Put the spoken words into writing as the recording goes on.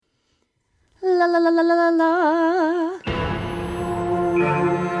La la la la la la.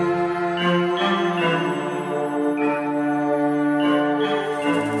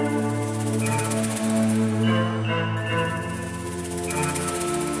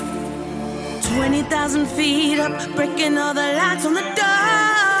 $20,000 up, breaking all the lights on the doors,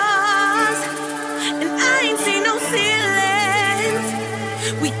 and I ain't seen no ceilings.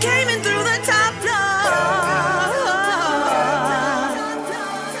 We came in through the top floor.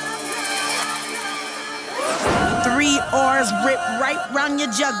 3 oars rip right round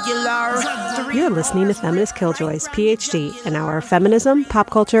your jugular. You're listening to Feminist Killjoys, PhD, in our feminism, pop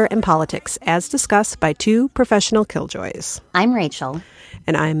culture, and politics, as discussed by two professional killjoys. I'm Rachel.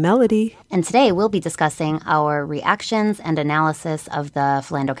 And I'm Melody. And today we'll be discussing our reactions and analysis of the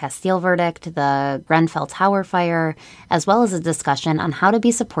Philando Castile verdict, the Grenfell Tower fire, as well as a discussion on how to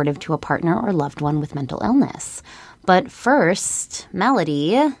be supportive to a partner or loved one with mental illness. But first,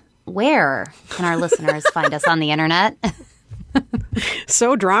 Melody, where can our listeners find us on the internet?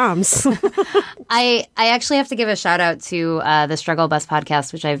 So drams. I actually have to give a shout out to the Struggle Bus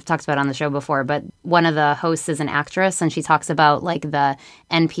podcast, which I've talked about on the show before, but one of the hosts is an actress, and she talks about like the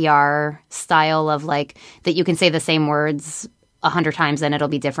NPR style of like that you can say the same words 100 times and it'll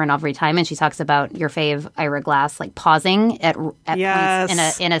be different every time. And she talks about your fave Ira Glass, like pausing at Yes.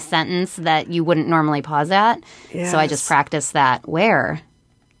 points in a sentence that you wouldn't normally pause at. Yes. So I just practiced that. Where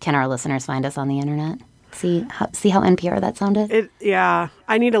can our listeners find us on the internet? See how NPR that sounded?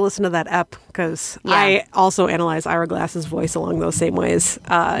 I need to listen to that ep because I also analyze Ira Glass's voice along those same ways.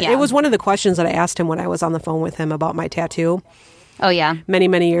 It was one of the questions that I asked him when I was on the phone with him about my tattoo. Oh, yeah. Many,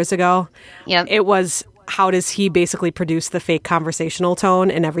 many years ago. Yep. It was, how does he basically produce the fake conversational tone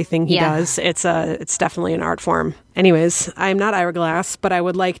in everything he does? It's definitely an art form. Anyways, I'm not Ira Glass, but I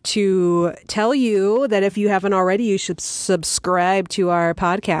would like to tell you that if you haven't already, you should subscribe to our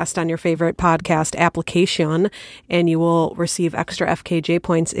podcast on your favorite podcast application, and you will receive extra FKJ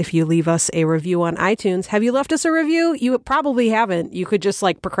points if you leave us a review on iTunes. Have you left us a review? You probably haven't. You could just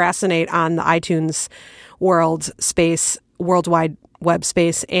like procrastinate on the iTunes worldwide web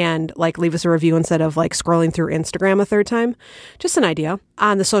space and like leave us a review instead of like scrolling through Instagram a third time. Just an idea.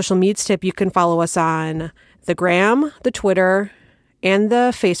 On the social medias tip, you can follow us on the Gram, the Twitter, and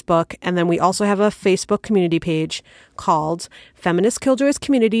the Facebook. And then we also have a Facebook community page called Feminist Killjoys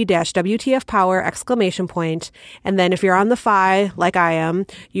Community WTF Power ! And then if you're on the Fi, like I am,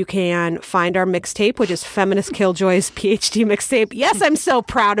 you can find our mixtape, which is Feminist Killjoys PhD mixtape. Yes, I'm so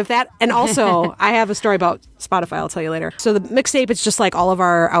proud of that. And also, I have a story about Spotify. I'll tell you later. So the mixtape, it's just like all of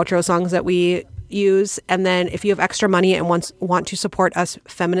our outro songs that we use. And then if you have extra money and want to support us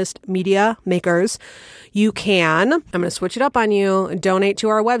feminist media makers, you can, I'm going to switch it up on you, donate to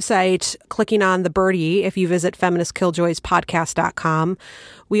our website, clicking on the birdie if you visit feministkilljoyspodcast.com.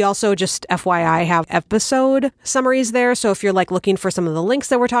 We also, just FYI, have episode summaries there. So if you're like looking for some of the links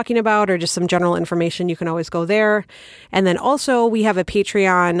that we're talking about or just some general information, you can always go there. And then also we have a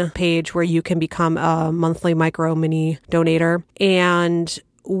Patreon page where you can become a monthly micro mini donator. And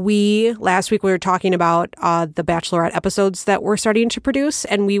last week we were talking about the Bachelorette episodes that we're starting to produce,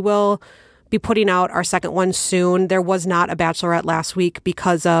 and we will be putting out our second one soon. There was not a Bachelorette last week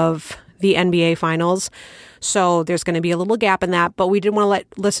because of the NBA finals. So there's going to be a little gap in that, but we did want to let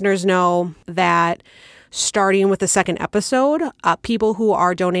listeners know that starting with the second episode, people who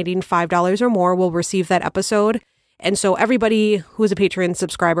are donating $5 or more will receive that episode. And so everybody who is a Patreon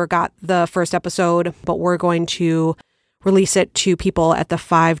subscriber got the first episode, but we're going to release it to people at the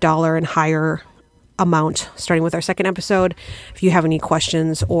 $5 and higher amount, starting with our second episode. If you have any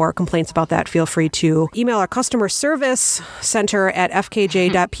questions or complaints about that, feel free to email our customer service center at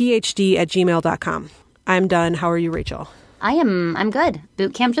fkj.phd@gmail.com. I'm done. How are you, Rachel? I'm good.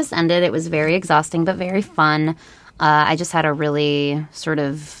 Boot camp just ended. It was very exhausting, but very fun. I just had a really sort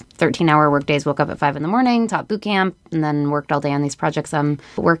of 13-hour work days. Woke up at 5 a.m, taught boot camp, and then worked all day on these projects I'm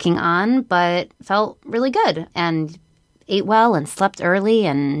working on, but felt really good and ate well and slept early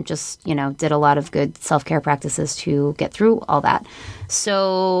and just, did a lot of good self-care practices to get through all that.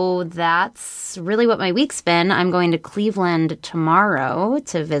 So that's really what my week's been. I'm going to Cleveland tomorrow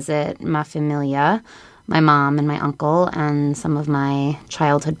to visit my familia, my mom and my uncle and some of my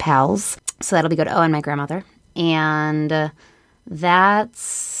childhood pals. So that'll be good. Oh, and my grandmother. And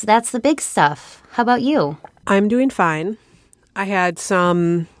that's the big stuff. How about you? I'm doing fine. I had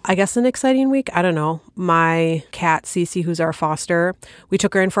an exciting week. I don't know. My cat, Cece, who's our foster, we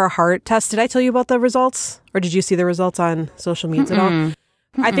took her in for a heart test. Did I tell you about the results? Or did you see the results on social media at all?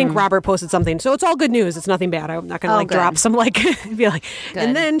 I think Robert posted something. So it's all good news. It's nothing bad. I'm not going to good. drop some be like, Good.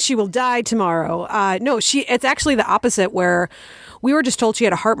 and then she will die tomorrow. No, it's actually the opposite where we were just told she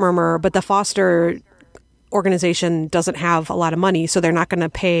had a heart murmur, but the foster organization doesn't have a lot of money, so they're not going to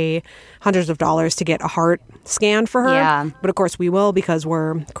pay hundreds of dollars to get a heart scan for her. Yeah. But of course we will because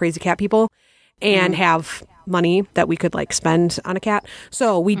we're crazy cat people and have money that we could spend on a cat.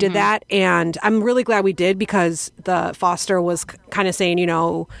 So we did that, and I'm really glad we did because the foster was kind of saying,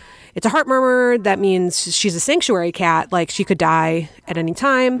 it's a heart murmur. That means she's a sanctuary cat. She could die at any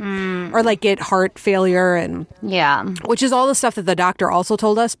time or get heart failure and Yeah. which is all the stuff that the doctor also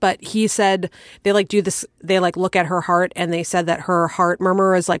told us. But he said they do this. They look at her heart and they said that her heart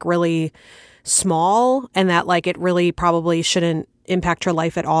murmur is really small and that it really probably shouldn't impact her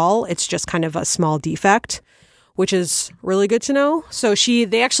life at all. It's just kind of a small defect, which is really good to know. So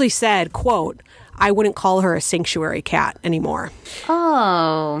they actually said, quote, I wouldn't call her a sanctuary cat anymore.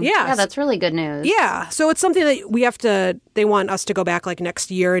 Oh. Yeah. Yeah, that's really good news. Yeah. So it's something that they want us to go back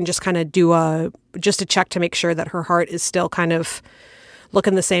next year and just kind of do just a check to make sure that her heart is still kind of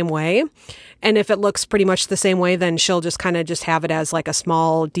looking the same way. And if it looks pretty much the same way, then she'll just kind of just have it as a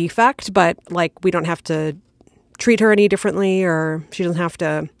small defect, but we don't have to treat her any differently or she doesn't have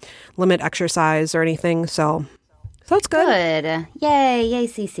to limit exercise or anything. So that's good. Good. Yay,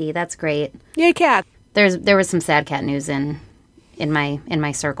 CC. That's great. Yay, cat. There was some sad cat news in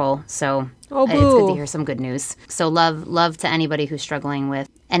my circle, so Oh, it's good boo. to hear some good news. So love to anybody who's struggling with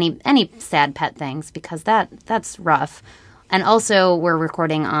any sad pet things because that's rough. And also, we're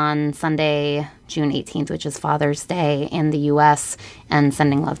recording on Sunday, June 18th, which is Father's Day in the U.S., and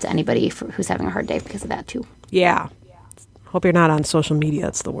sending love to anybody who's having a hard day because of that, too. Yeah. Hope you're not on social media.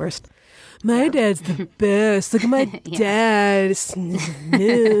 It's the worst. My dad's the best. Look at my dad. It's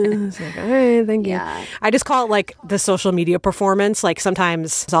like, all right, thank you. Yeah. I just call it the social media performance.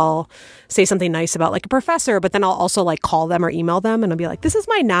 Sometimes I'll say something nice about a professor, but then I'll also call them or email them and I'll be like, this is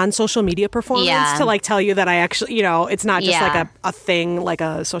my non-social media performance to tell you that I actually, it's not just a thing,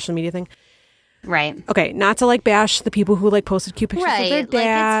 a social media thing. Right. Okay, not to bash the people who posted cute pictures of their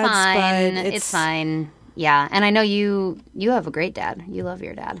dads, it's fine. but It's fine. Yeah, and I know you have a great dad. You love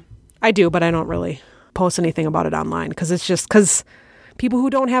your dad. I do, but I don't really post anything about it online because it's just because people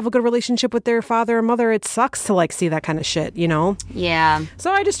who don't have a good relationship with their father or mother, it sucks to see that kind of shit, Yeah.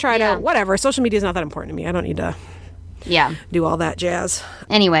 So I just try to, whatever. Social media is not that important to me. I don't need to do all that jazz.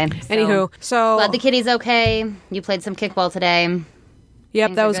 Anyway. Anywho, so. Glad the kitty's okay. You played some kickball today. Yep,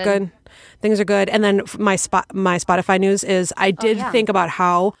 Things that are was good. good. Things are good. And then my Spotify news is I did think about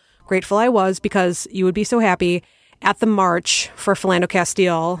how grateful I was because you would be so happy. At the march for Philando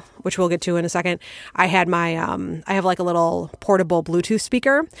Castile, which we'll get to in a second, I had my, I have a little portable Bluetooth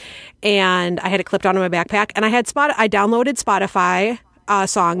speaker and I had it clipped onto my backpack and I downloaded Spotify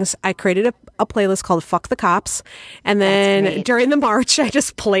songs. I created a playlist called Fuck the Cops. And then during the march, I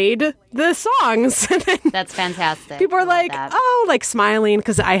just played the songs. And then That's fantastic. people are like, that. oh, smiling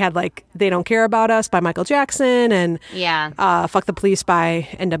because I had They Don't Care About Us by Michael Jackson and Fuck the Police by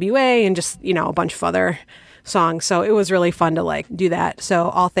NWA and just, a bunch of other songs. So it was really fun to do that. So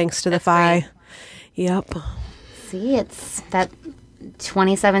all thanks to the Fi. Yep. See, it's that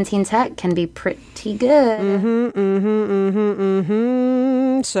 2017 tech can be pretty good.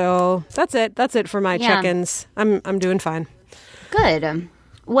 So that's it. That's it for my check-ins. I'm doing fine. Good.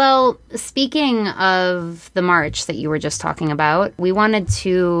 Well, speaking of the march that you were just talking about, we wanted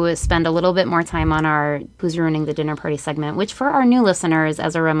to spend a little bit more time on our Who's Ruining the Dinner Party segment, which for our new listeners,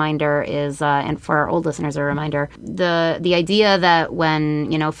 as a reminder, is, and for our old listeners, a reminder, the idea that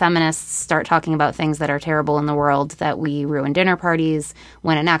when, feminists start talking about things that are terrible in the world, that we ruin dinner parties,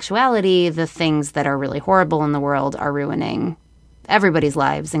 when in actuality, the things that are really horrible in the world are ruining everybody's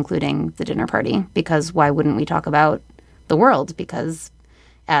lives, including the dinner party. Because why wouldn't we talk about the world? Because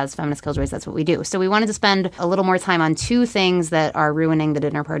as Feminist Killjoys, that's what we do. So we wanted to spend a little more time on two things that are ruining the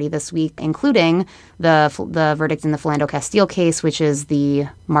dinner party this week, including the verdict in the Philando Castile case, which is the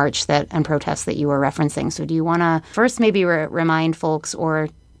march and protest that you were referencing. So do you want to first maybe remind folks or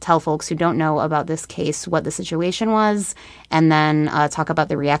tell folks who don't know about this case what the situation was, and then talk about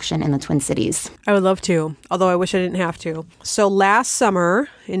the reaction in the Twin Cities? I would love to, although I wish I didn't have to. So last summer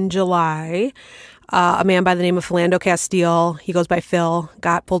in July, a man by the name of Philando Castile, he goes by Phil,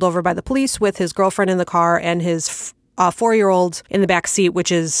 got pulled over by the police with his girlfriend in the car and his 4-year-old in the back seat, which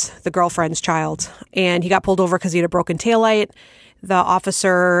is the girlfriend's child. And he got pulled over because he had a broken taillight. The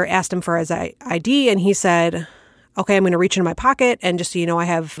officer asked him for his ID, and he said, okay, I'm going to reach into my pocket, and just so you know, I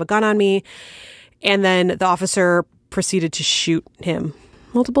have a gun on me. And then the officer proceeded to shoot him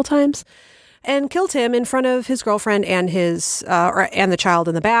multiple times. and killed him in front of his girlfriend and and the child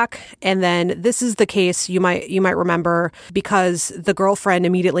in the back. And then this is the case you might remember because the girlfriend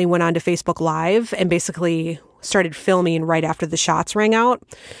immediately went on to Facebook Live and basically started filming right after the shots rang out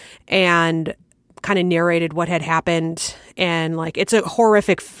and kind of narrated what had happened. And like, it's a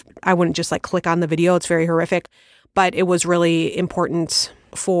horrific, I wouldn't just like click on the video. It's very horrific, but it was really important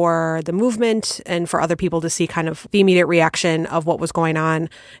for the movement and for other people to see kind of the immediate reaction of what was going on.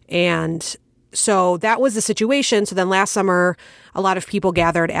 And so that was the situation. So then last summer, a lot of people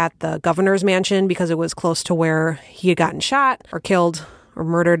gathered at the governor's mansion because it was close to where he had gotten shot or killed or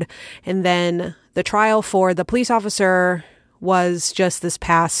murdered. And then the trial for the police officer was just this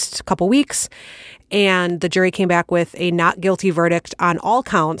past couple weeks. And the jury came back with a not guilty verdict on all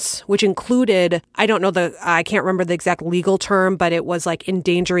counts, which included, I can't remember the exact legal term, but it was like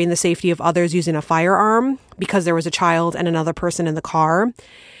endangering the safety of others using a firearm because there was a child and another person in the car.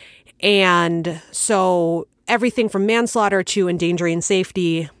 And so everything from manslaughter to endangering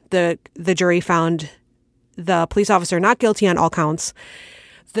safety, the jury found the police officer not guilty on all counts.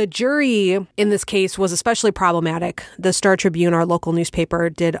 The jury in this case was especially problematic. The Star Tribune, our local newspaper,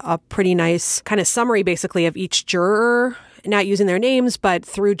 did a pretty nice kind of summary basically of each juror, not using their names, but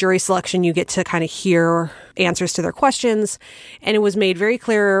through jury selection, you get to kind of hear answers to their questions. And it was made very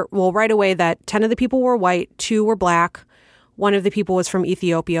clear, well, right away that 10 of the people were white, 2 were black. One of the people was from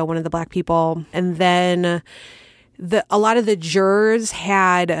Ethiopia, one of the black people. And then a lot of the jurors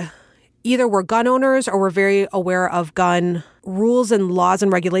either were gun owners or were very aware of gun rules and laws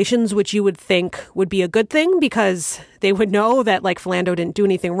and regulations, which you would think would be a good thing because they would know that like Philando didn't do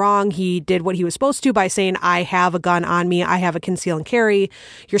anything wrong. He did what he was supposed to by saying, I have a gun on me. I have a conceal and carry.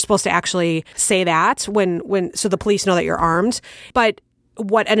 You're supposed to actually say that so the police know that you're armed. But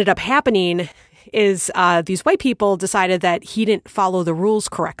what ended up happening is these white people decided that he didn't follow the rules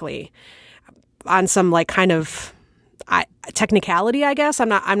correctly on some like kind of technicality, I guess. I'm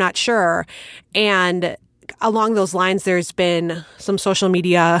not sure. And along those lines, there's been some social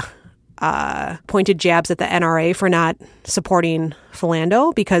media pointed jabs at the NRA for not supporting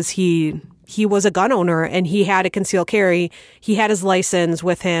Philando because he was a gun owner and he had a concealed carry. He had his license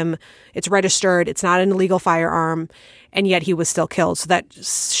with him. It's registered. It's not an illegal firearm. And yet he was still killed. So that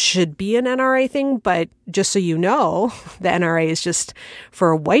should be an NRA thing. But just so you know, the NRA is just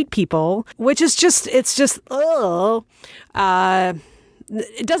for white people, which is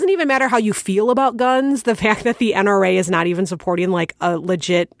it doesn't even matter how you feel about guns. The fact that the NRA is not even supporting like a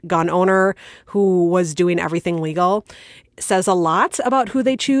legit gun owner who was doing everything legal says a lot about who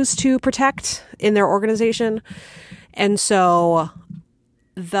they choose to protect in their organization. And so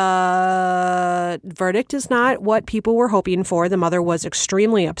the verdict is not what people were hoping for. The mother was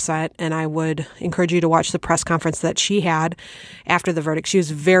extremely upset, and I would encourage you to watch the press conference that she had after the verdict. She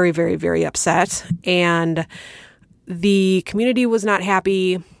was very, very, very upset, and the community was not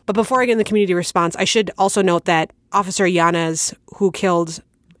happy. But before I get in the community response, I should also note that Officer Yanez, who killed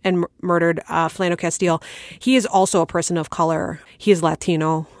and murdered Philando Castile, he is also a person of color. He is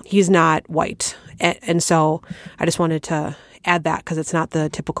Latino. He's not white. And so I just wanted to add that because it's not the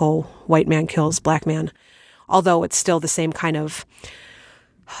typical white man kills black man, although it's still the same kind of.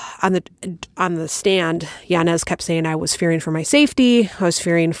 On the stand, Yanez kept saying, I was fearing for my safety. I was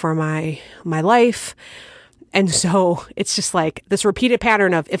fearing for my life. And so it's just like this repeated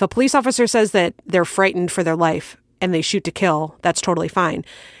pattern of if a police officer says that they're frightened for their life and they shoot to kill, that's totally fine.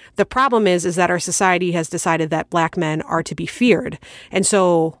 The problem is that our society has decided that black men are to be feared. And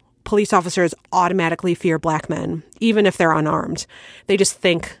so police officers automatically fear black men, even if they're unarmed. They just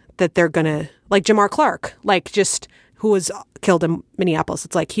think that they're going to, like Jamar Clark, who was killed in Minneapolis.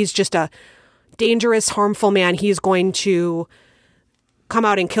 It's like, he's just a dangerous, harmful man. He's going to come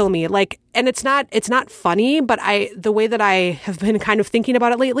out and kill me. And it's not funny, but the way that I have been kind of thinking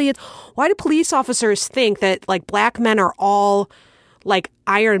about it lately, it's why do police officers think that like black men are all like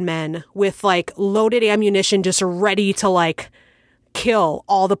Iron Men with like loaded ammunition just ready to like kill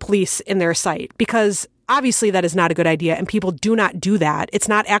all the police in their sight? Because obviously that is not a good idea, and people do not do that. It's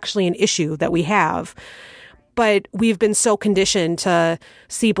not actually an issue that we have, but we've been so conditioned to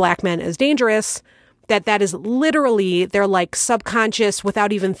see black men as dangerous that is literally their like subconscious,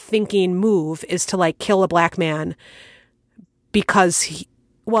 without even thinking move is to like kill a black man because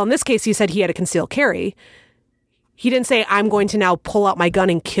in this case, he said he had a concealed carry. He didn't say, I'm going to now pull out my gun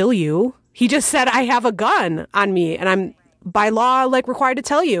and kill you. He just said, I have a gun on me and I'm by law like required to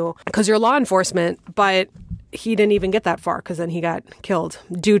tell you because you're law enforcement. But he didn't even get that far because then he got killed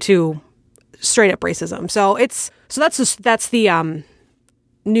due to straight up racism. So that's the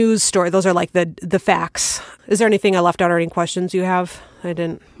news story. Those are like the facts. Is there anything I left out or any questions you have? I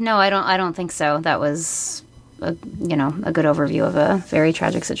didn't. No, I don't think so. That was a good overview of a very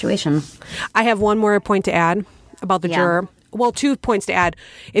tragic situation. I have one more point to add about the juror. Well, 2 points to add.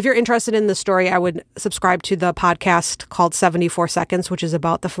 If you're interested in the story, I would subscribe to the podcast called 74 Seconds, which is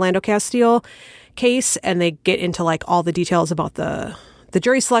about the Philando Castile case. And they get into like all the details about the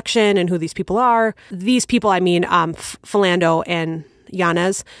jury selection and who these people are. These people, I mean, Philando and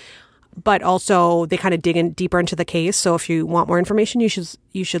Yanez. But also they kind of dig in deeper into the case. So if you want more information, you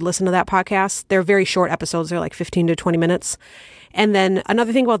should listen to that podcast. They're very short episodes. They're like 15 to 20 minutes. And then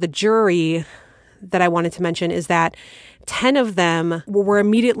another thing about the jury that I wanted to mention is that 10 of them were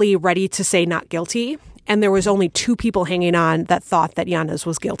immediately ready to say not guilty. And there was only 2 people hanging on that thought that Yanez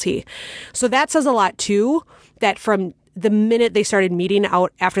was guilty. So that says a lot too, that from the minute they started meeting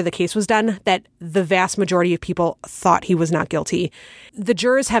out after the case was done, that the vast majority of people thought he was not guilty. The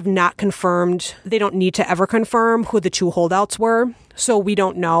jurors have not confirmed, they don't need to ever confirm who the 2 holdouts were. So we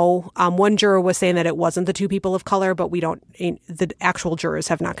don't know. One juror was saying that it wasn't the 2 people of color, but the actual jurors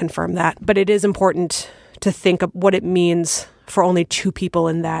have not confirmed that. But it is important to think of what it means for only 2 people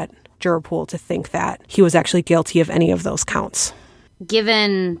in that juror pool to think that he was actually guilty of any of those counts.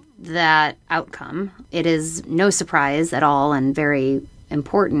 Given that outcome, it is no surprise at all and very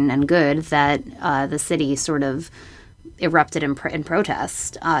important and good that the city sort of erupted in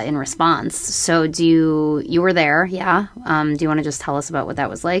protest in response. So you were there, yeah? Do you want to just tell us about what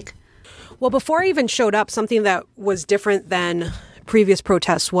that was like? Well, before I even showed up, something that was different than previous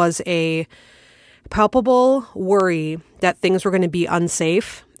protests was a palpable worry that things were going to be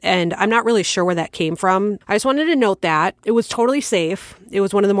unsafe. And I'm not really sure where that came from. I just wanted to note that it was totally safe. It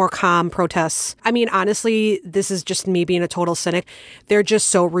was one of the more calm protests. I mean, honestly, this is just me being a total cynic. They're just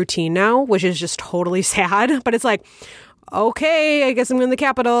so routine now, which is just totally sad. But it's like, okay, I guess I'm in the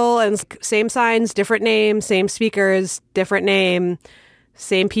Capitol, and same signs, different name, same speakers, different name,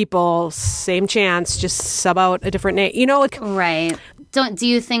 same people, same chants, just sub out a different name. Right. Do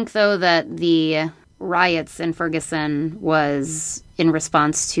you think, though, that the riots in Ferguson was in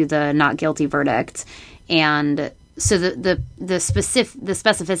response to the not guilty verdict, and so the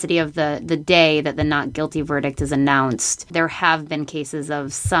specificity of the day that the not guilty verdict is announced, there have been cases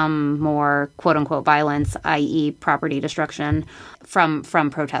of some more quote unquote violence, i.e. property destruction from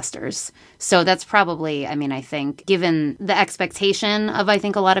protesters. So that's probably, I think, given the expectation of, I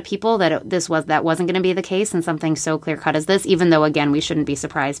think, a lot of people that that wasn't going to be the case in something so clear cut as this, even though, again, we shouldn't be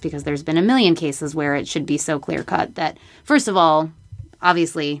surprised because there's been a million cases where it should be so clear cut that, first of all,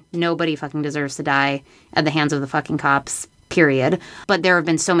 obviously, nobody fucking deserves to die at the hands of the fucking cops, period. But there have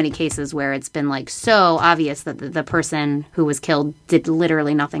been so many cases where it's been like so obvious that the person who was killed did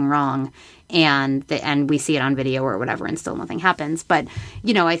literally nothing wrong. And we see it on video or whatever, and still nothing happens. But,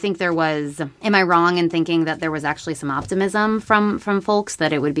 I think there was, am I wrong in thinking that there was actually some optimism from folks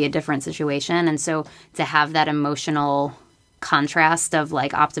that it would be a different situation? And so to have that emotional contrast of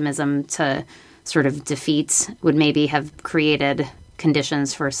like optimism to sort of defeat would maybe have created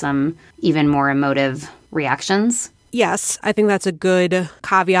conditions for some even more emotive reactions. Yes, I think that's a good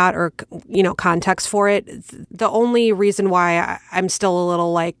caveat or, context for it. The only reason why I'm still a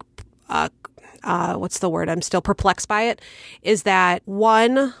little like, what's the word? I'm still perplexed by it is that,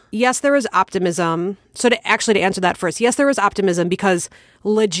 one, yes, there is optimism. So to answer that first, yes, there is optimism because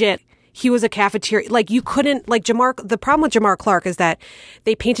legit, he was a cafeteria. Like you couldn't, like the problem with Jamar Clark is that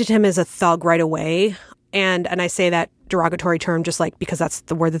they painted him as a thug right away. And I say that derogatory term just like because that's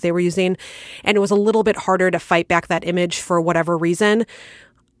the word that they were using. And it was a little bit harder to fight back that image for whatever reason.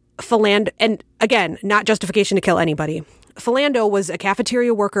 Philando, and again, not justification to kill anybody. Philando was a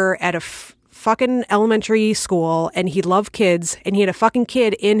cafeteria worker at a fucking elementary school, and he loved kids, and he had a fucking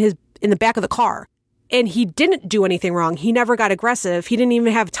kid in the back of the car. And he didn't do anything wrong. He never got aggressive. He didn't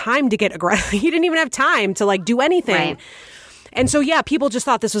even have time to get aggressive. He didn't even have time to like do anything. Right. And so, yeah, people just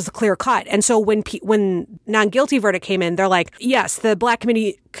thought this was a clear cut. And so when non-guilty verdict came in, they're like, yes, the Black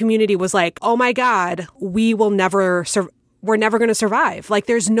community was like, oh my God, we're never going to survive. Like,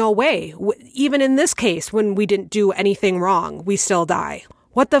 there's no way. Even in this case, when we didn't do anything wrong, we still die.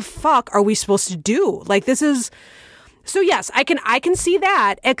 What the fuck are we supposed to do? Like, this is... So yes, I can see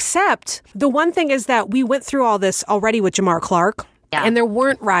that, except the one thing is that we went through all this already with Jamar Clark. Yeah. And there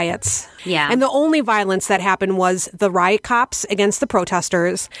weren't riots. Yeah. And the only violence that happened was the riot cops against the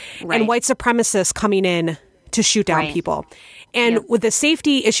protesters and white supremacists coming in to shoot down people. And with the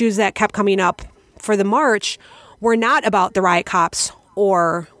safety issues that kept coming up for the march were not about the riot cops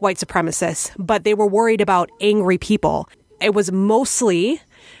or white supremacists, but they were worried about angry people. It was mostly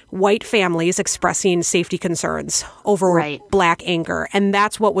white families expressing safety concerns over Black anger. And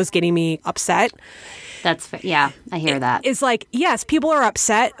that's what was getting me upset. Yeah, I hear that. It's like, yes, people are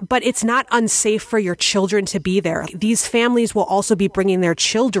upset, but it's not unsafe for your children to be there. These families will also be bringing their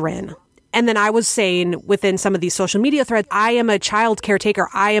children. And then I was saying within some of these social media threads, I am a child caretaker.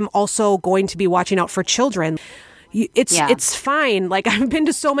 I am also going to be watching out for children. It's fine. Like, I've been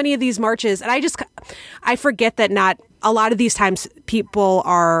to so many of these marches, and I forget that not a lot of these times people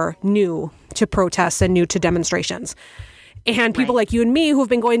are new to protests and new to demonstrations. And people like you and me who've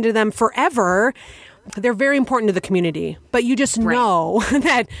been going to them forever, they're very important to the community. But you just know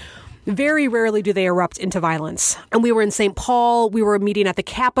that very rarely do they erupt into violence. And we were in St. Paul. We were meeting at the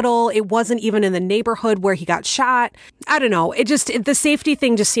Capitol. It wasn't even in the neighborhood where he got shot. I don't know. The safety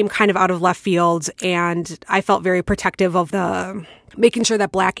thing just seemed kind of out of left field. And I felt very protective of making sure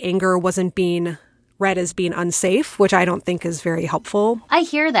that Black anger wasn't being read as being unsafe, which I don't think is very helpful. I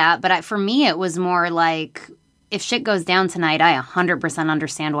hear that. But for me, it was more like, if shit goes down tonight, I 100%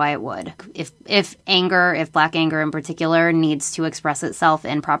 understand why it would. If Black anger in particular needs to express itself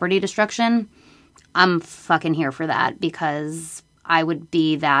in property destruction, I'm fucking here for that, because I would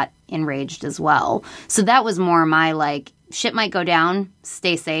be that enraged as well. So that was more my like, shit might go down,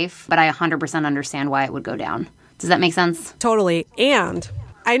 stay safe, but I 100% understand why it would go down. Does that make sense? Totally. And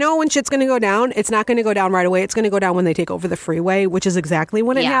I know when shit's going to go down, it's not going to go down right away. It's going to go down when they take over the freeway, which is exactly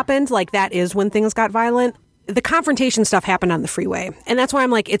when it happened. Like, that is when things got violent. The confrontation stuff happened on the freeway. And that's why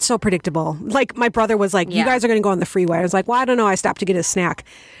I'm like, it's so predictable. Like, my brother was like, you guys are going to go on the freeway. I was like, well, I don't know. I stopped to get a snack.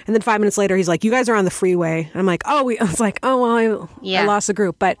 And then 5 minutes later, he's like, you guys are on the freeway. And I'm like, I was like, I lost the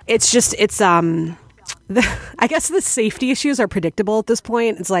group. But I guess the safety issues are predictable at this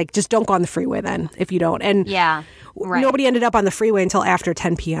point. It's like, just don't go on the freeway then if you don't. And nobody ended up on the freeway until after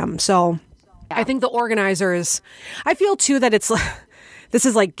 10 p.m. So I think the organizers, I feel too that it's this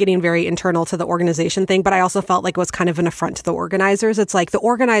is like getting very internal to the organization thing, but I also felt like it was kind of an affront to the organizers. It's like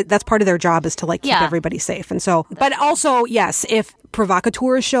that's part of their job is to like keep everybody safe. And so, but also, yes, if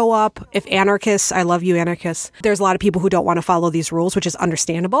provocateurs show up, if anarchists, I love you anarchists, there's a lot of people who don't want to follow these rules, which is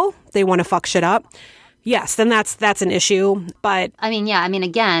understandable. They want to fuck shit up. Yes, then that's an issue. But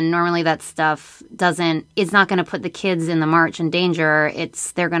again, normally that stuff it's not going to put the kids in the march in danger.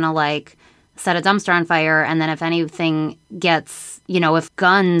 They're going to like set a dumpster on fire. And then if anything gets, if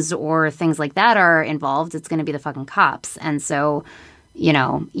guns or things like that are involved, it's going to be the fucking cops. And so,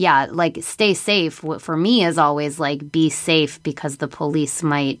 like, stay safe. For me is always like, be safe, because the police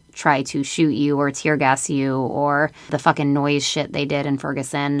might try to shoot you or tear gas you, or the fucking noise shit they did in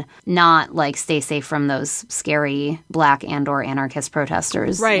Ferguson. Not like, stay safe from those scary Black and or anarchist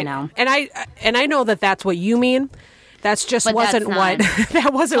protesters. Right. And I know that that's what you mean. That's just that wasn't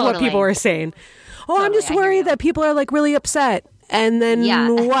what people were saying. Oh, totally, I'm just worried that people are like really upset. And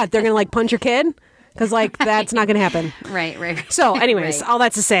then what? They're going to like punch your kid? Because like that's not going to happen. Right. So anyways, all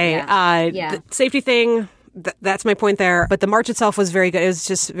that to say, the safety thing, that's my point there. But the march itself was very good. It was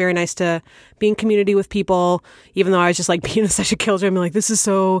just very nice to be in community with people, even though I was just like being such a killjoy. I'm like, this is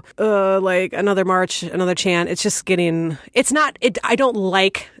so like another march, another chant. It's just I don't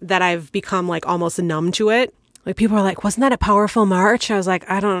like that I've become like almost numb to it. Like, people are like, wasn't that a powerful march? I was like,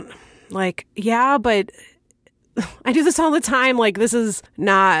 yeah, but I do this all the time. Like, this is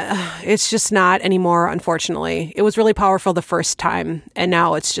not, it's just not anymore, unfortunately. It was really powerful the first time. And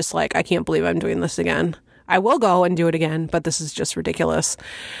now it's just like, I can't believe I'm doing this again. I will go and do it again, but this is just ridiculous.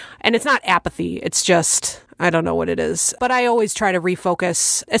 And it's not apathy. It's just, I don't know what it is. But I always try to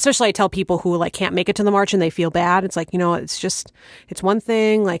refocus, especially I tell people who like can't make it to the march and they feel bad. It's like, it's one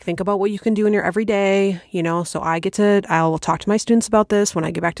thing, like, think about what you can do in your everyday, so I'll talk to my students about this when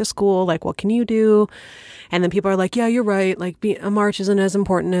I get back to school. Like, what can you do? And then people are like, yeah, you're right. Like, a march isn't as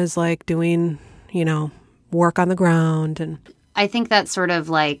important as like doing, work on the ground. And I think that's sort of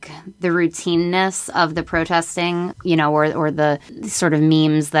like the routineness of the protesting, or the sort of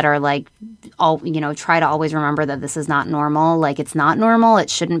memes that are like, try to always remember that this is not normal. Like, it's not normal. It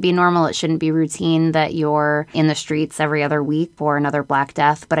shouldn't be normal. It shouldn't be routine that you're in the streets every other week for another Black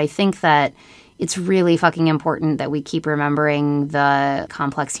death. But I think that it's really fucking important that we keep remembering the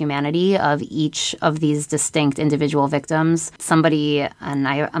complex humanity of each of these distinct individual victims. Somebody, and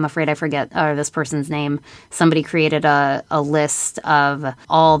I'm afraid I forget this person's name, somebody created a list of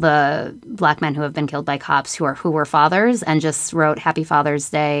all the Black men who have been killed by cops who were fathers, and just wrote Happy Father's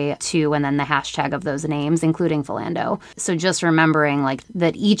Day to, and then the hashtag of those names, including Philando. So just remembering like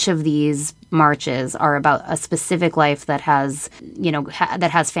that each of these marches are about a specific life that has, that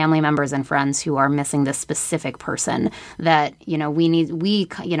has family members and friends who who are missing this specific person that,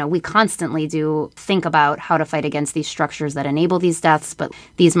 we constantly do think about how to fight against these structures that enable these deaths, but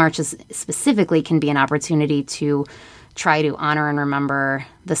these marches specifically can be an opportunity to try to honor and remember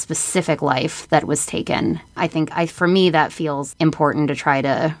the specific life that was taken. I think for me, that feels important to try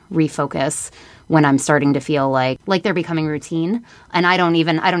to refocus when I'm starting to feel like they're becoming routine. And I don't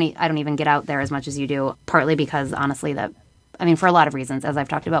even get out there as much as you do, partly because honestly for a lot of reasons, as I've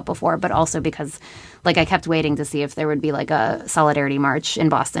talked about before, but also because I kept waiting to see if there would be a solidarity march in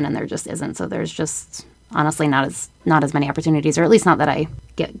Boston, and there just isn't. So there's just honestly not as many opportunities, or at least not that I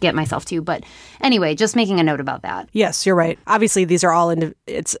get myself to. But anyway, just making a note about that. Yes, you're right. Obviously, these are all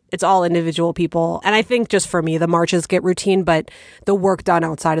it's all individual people, and I think just for me, the marches get routine, but the work done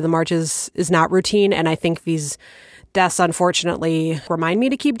outside of the marches is not routine. And I think these deaths, unfortunately, remind me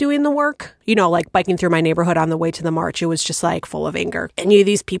to keep doing the work. Biking through my neighborhood on the way to the march, it was just full of anger. Any of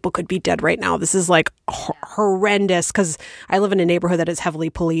these people could be dead right now. This is horrendous, because I live in a neighborhood that is heavily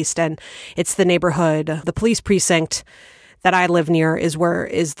policed, and it's the neighborhood, the police precinct that I live near is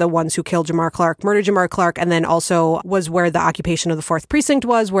the ones who killed murdered Jamar Clark, and then also was where the occupation of the 4th precinct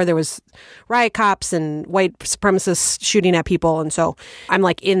was, where there was riot cops and white supremacists shooting at people. And so I'm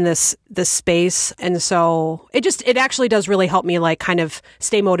in this space. And so it actually does really help me kind of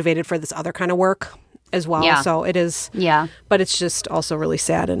stay motivated for this other kind of work as well. Yeah. So it is. Yeah. But it's just also really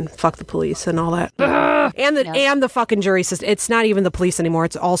sad, and fuck the police and all that. And the fucking jury system. It's not even the police anymore.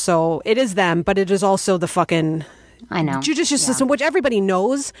 It is them, but it is also the fucking I know. Judicial system, which everybody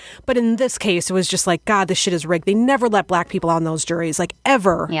knows. But in this case, it was just God, this shit is rigged. They never let black people on those juries,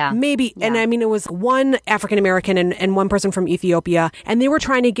 ever. Yeah. Maybe. Yeah. And it was one African-American and one person from Ethiopia. And they were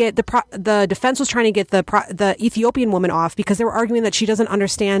trying to get, the defense was trying to get the Ethiopian woman off because they were arguing that she doesn't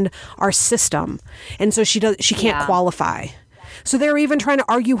understand our system. And so she can't qualify. So they were even trying to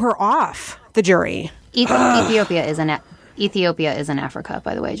argue her off the jury. Ethiopia is in Africa,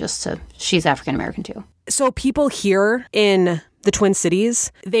 by the way, she's African-American too. So people here in the Twin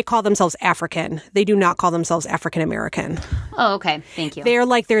Cities, they call themselves African. They do not call themselves African-American. Oh, okay. Thank you. They're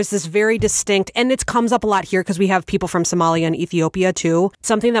there's this very distinct, and it comes up a lot here because we have people from Somalia and Ethiopia too.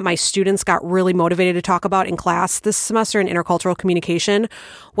 Something that my students got really motivated to talk about in class this semester in intercultural communication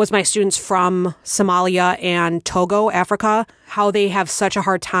was my students from Somalia and Togo, Africa, how they have such a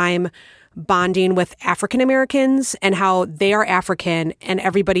hard time bonding with African Americans and how they are African and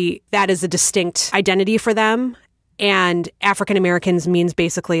everybody, that is a distinct identity for them. And African Americans means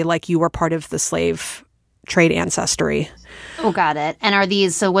basically you were part of the slave trade ancestry. Oh, got it.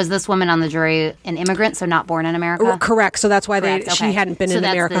 And so was this woman on the jury an immigrant, so not born in America? Correct. So that's why she hadn't been in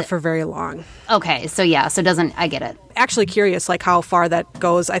America for very long. Okay. So I get it. Actually curious how far that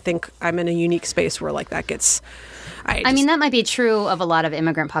goes. I think I'm in a unique space where that gets... that might be true of a lot of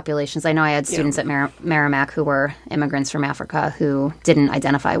immigrant populations. I know I had students at Merrimack who were immigrants from Africa who didn't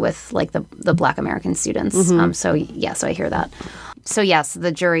identify with the Black American students. Mm-hmm. So I hear that. So yes,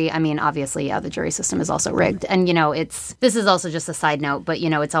 the jury, obviously, the jury system is also rigged. And, this is also just a side note, but,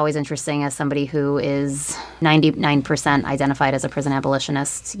 it's always interesting as somebody who is 99% identified as a prison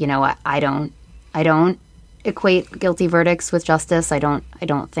abolitionist. I don't equate guilty verdicts with justice. I don't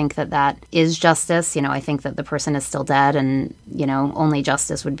think that is justice. I think that the person is still dead, and, only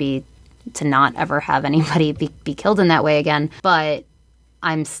justice would be to not ever have anybody be killed in that way again. But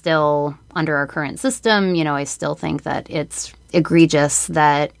I'm still, under our current system, I still think that it's egregious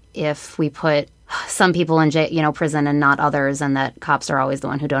that if we put some people in prison and not others, and that cops are always the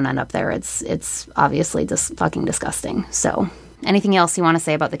one who don't end up there, it's obviously just fucking disgusting. So anything else you want to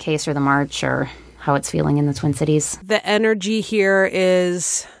say about the case or the march or how it's feeling in the Twin Cities? The energy here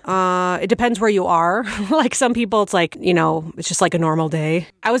is, it depends where you are. Some people, it's it's just a normal day.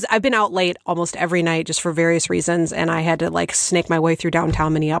 I've been out late almost every night just for various reasons, and I had to snake my way through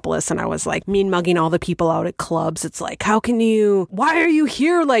downtown Minneapolis, and I was mean mugging all the people out at clubs. It's why are you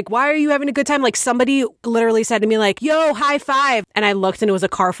here? Why are you having a good time? Somebody literally said to me yo, high five. And I looked and it was a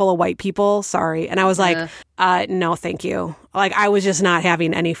car full of white people. Sorry. And I was no, thank you. I was just not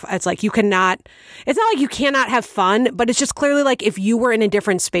having any, it's it's not you cannot have fun, but it's just clearly if you were in a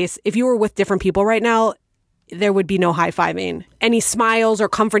different space, if you were with different people right now, there would be no high-fiving. Any smiles or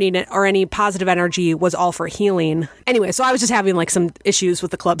comforting or any positive energy was all for healing. Anyway, so I was just having some issues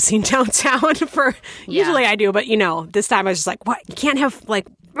with the club scene downtown usually I do, but this time I was just what? You can't have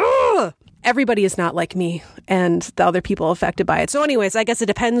ugh! Everybody is not like me and the other people affected by it. So anyways, I guess it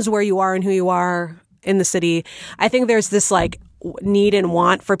depends where you are and who you are in the city. I think there's this need and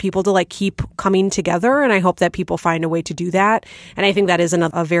want for people to like keep coming together. And I hope that people find a way to do that. And I think that is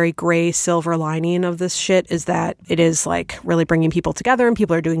a very gray silver lining of this shit, is that it is like really bringing people together and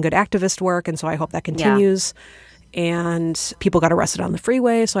people are doing good activist work. And so I hope that continues. And people got arrested on the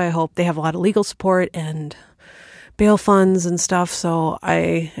freeway. So I hope they have a lot of legal support and bail funds and stuff. So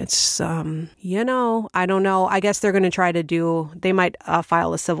I don't know. I guess they're going to try to they might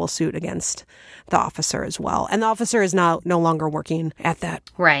file a civil suit against the officer as well. And the officer is no longer working at that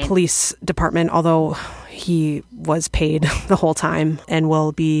police department, although he was paid the whole time and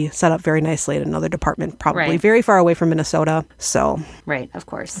will be set up very nicely at another department, probably very far away from Minnesota. So, of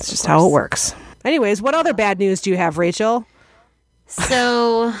course. That's just how it works. Anyways, what other bad news do you have, Rachel?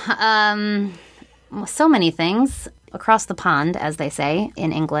 So, so many things. Across the pond, as they say,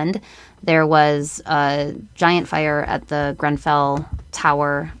 in England, there was a giant fire at the Grenfell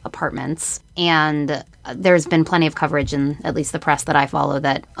Tower apartments. And there's been plenty of coverage in at least the press that I follow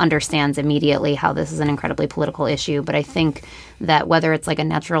that understands immediately how this is an incredibly political issue. But I think that whether it's like a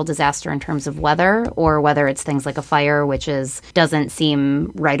natural disaster in terms of weather or whether it's things like a fire, which doesn't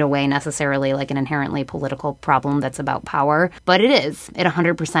seem right away necessarily like an inherently political problem that's about power, but it is. It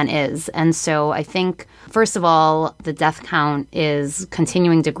 100% is. And so I think, first of all, the death count is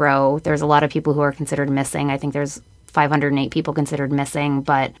continuing to grow. There's a lot of people who are considered missing. I think there's 508 people considered missing,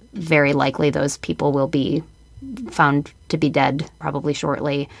 but very likely those people will be found to be dead probably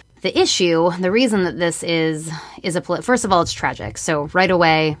shortly. The reason that this is first of all, it's tragic. So right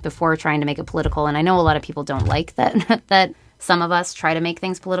away, before trying to make it political, and I know a lot of people don't like that, that some of us try to make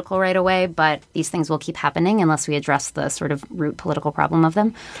things political right away, but these things will keep happening unless we address the sort of root political problem of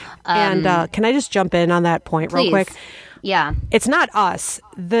them. And can I just jump in on that point real quick? Yeah. It's not us.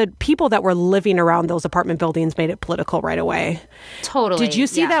 The people that were living around those apartment buildings made it political right away. Totally. Did you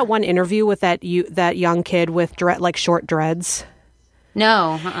see that one interview with that young kid with short dreads?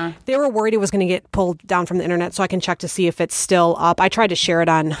 No. They were worried it was going to get pulled down from the internet, so I can check to see if it's still up. I tried to share it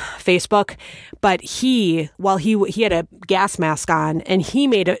on Facebook, but he had a gas mask on, and he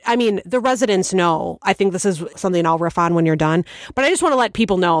made it. I mean, the residents know. I think this is something I'll riff on when you're done. But I just want to let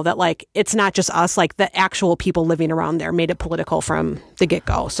people know that, like, it's not just us. Like, the actual people living around there made it political from the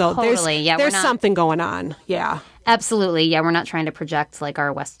get-go. So totally. there's something going on. Yeah. Absolutely. Yeah, we're not trying to project, like,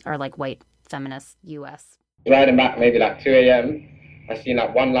 our white feminist U.S. Riding back maybe like 2 a.m., I seen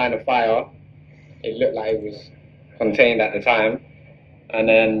like one line of fire. It looked like it was contained at the time. And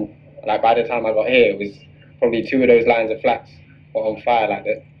then like by the time I got here, it was probably 2 of those lines of flats were on fire like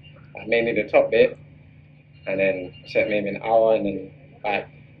that. Like mainly the top bit. And then it took maybe an hour and then like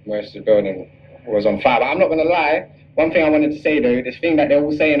most of the building was on fire. But I'm not gonna lie, one thing I wanted to say though, this thing that they're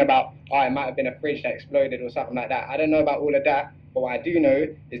all saying about, it might have been a fridge that exploded or something like that. I don't know about all of that. But what I do know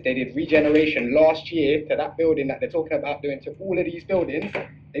is they did regeneration last year to that building that they're talking about doing to all of these buildings.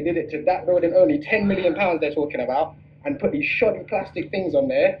 They did it to that building only, £10 million they're talking about, and put these shoddy plastic things on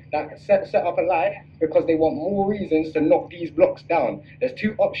there that set up a light because they want more reasons to knock these blocks down. There's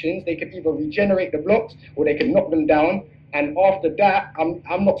two options. They could either regenerate the blocks or they could knock them down. And after that, I'm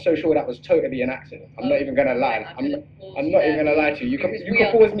not so sure that was totally an accident. I'm not even gonna lie. I'm not even gonna lie to you. You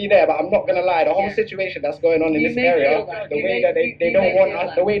can pause me there, but I'm not gonna lie. The whole situation that's going on in this area, the way that they don't want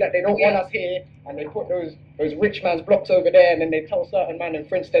us here, and they put those rich man's blocks over there, and then they tell certain man in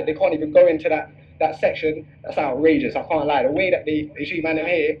Frinstead they can't even go into that section. That's outrageous. I can't lie. The way that they treat man in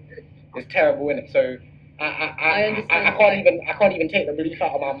here is terrible, isn't it? So I can't even take the belief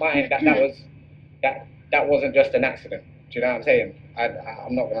out of my mind that wasn't just an accident. Do you know what I'm saying?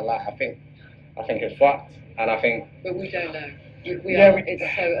 I'm not gonna lie. I think it's fucked, and I think. But we don't know. We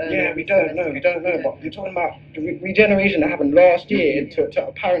don't know. But you're talking about the regeneration that happened last year to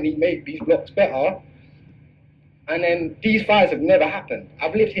apparently make these blocks better, and then these fires have never happened.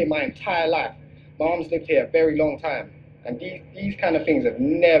 I've lived here my entire life. My mom's lived here a very long time, and these kind of things have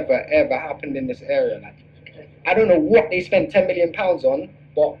never ever happened in this area. Like, I don't know what they spent £10 million on.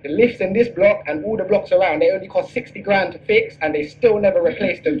 But the lifts in this block and all the blocks around, they only cost 60 grand to fix, and they still never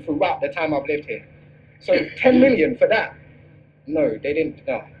replaced them throughout the time I've lived here. So 10 million for that? No, they didn't.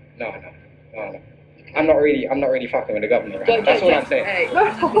 No. I'm not really fucking with the government. Right? That's all I'm saying.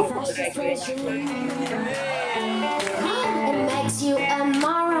 It makes you a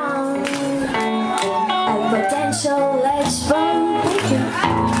moron, a potential edge-bone pigeon.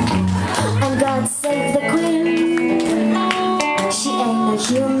 And God save the Queen. She ain't a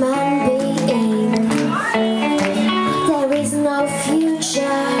human being. There is no future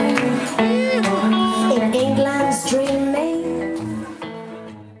in England's dreaming.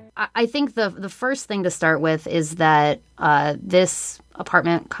 I think the first thing to start with is that this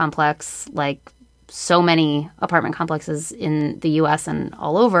apartment complex, like so many apartment complexes in the U.S. and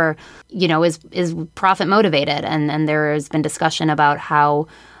all over, is profit motivated. And there has been discussion about how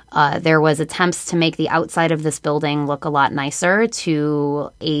there was attempts to make the outside of this building look a lot nicer to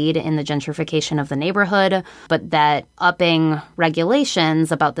aid in the gentrification of the neighborhood, but that upping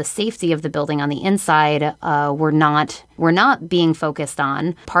regulations about the safety of the building on the inside were not being focused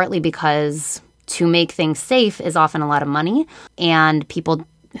on, partly because to make things safe is often a lot of money, and people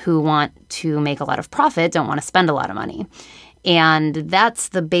who want to make a lot of profit don't want to spend a lot of money. And that's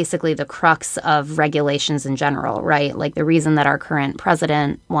basically the crux of regulations in general, right? Like the reason that our current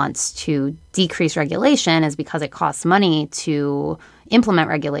president wants to decrease regulation is because it costs money to implement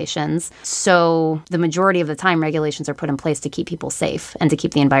regulations. So the majority of the time, regulations are put in place to keep people safe and to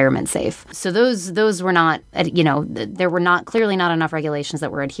keep the environment safe. So those were not, there were clearly not enough regulations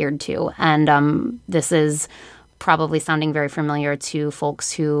that were adhered to. And this is probably sounding very familiar to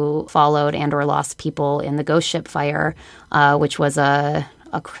folks who followed and or lost people in the Ghost Ship fire, which was a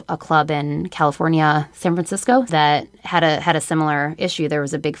club in California, San Francisco, that had a similar issue. There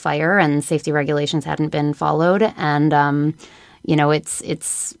was a big fire and safety regulations hadn't been followed. And,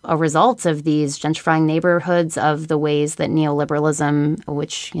 it's a result of these gentrifying neighborhoods, of the ways that neoliberalism,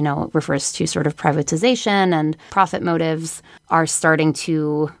 which, refers to sort of privatization and profit motives, are starting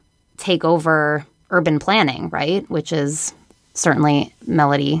to take over urban planning, right? Which is certainly,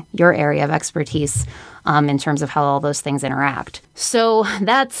 Melody, your area of expertise in terms of how all those things interact. So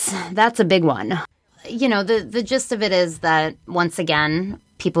that's a big one. The gist of it is that, once again,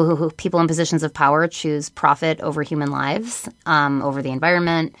 people in positions of power choose profit over human lives, over the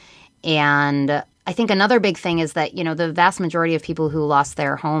environment. And I think another big thing is that, the vast majority of people who lost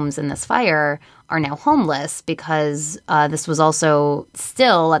their homes in this fire are now homeless, because this was also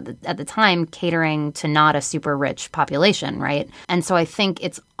still at the time catering to not a super rich population, right? And so I think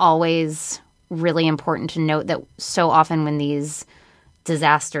it's always really important to note that so often when these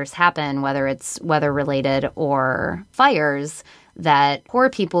disasters happen, whether it's weather-related or fires, that poor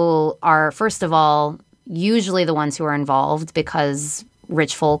people are, first of all, usually the ones who are involved, because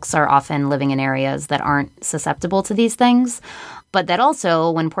rich folks are often living in areas that aren't susceptible to these things. But that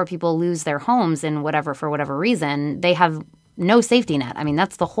also, when poor people lose their homes for whatever reason, they have no safety net. I mean,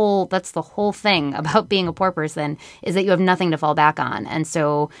 that's the whole thing about being a poor person, is that you have nothing to fall back on. And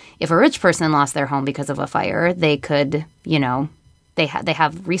so if a rich person lost their home because of a fire, they could, they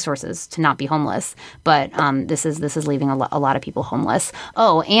have resources to not be homeless. But this is leaving a lot of people homeless.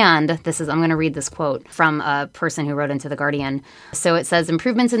 Oh, and I'm going to read this quote from a person who wrote into The Guardian. So it says,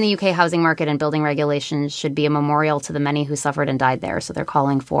 improvements in the UK housing market and building regulations should be a memorial to the many who suffered and died there. So they're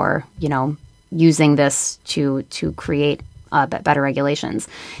calling for, using this to create better regulations.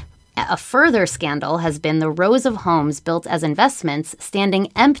 A further scandal has been the rows of homes built as investments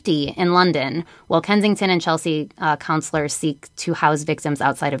standing empty in London, while Kensington and Chelsea councillors seek to house victims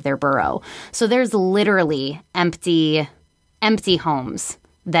outside of their borough. So there's literally empty homes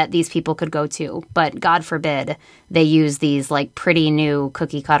that these people could go to. But God forbid they use these like pretty new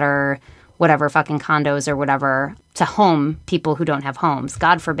cookie cutter, whatever fucking condos or whatever to home people who don't have homes.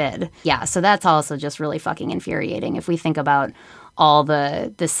 God forbid. Yeah, so that's also just really fucking infuriating. If we think about all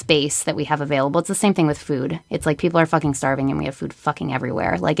the space that we have available, it's the same thing with food. It's like people are fucking starving and we have food fucking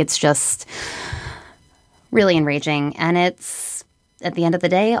everywhere. Like, it's just really enraging. And it's, at the end of the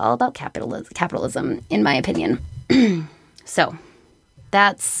day, all about capitalism, in my opinion. So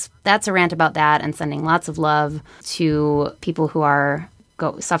that's a rant about that, and sending lots of love to people who are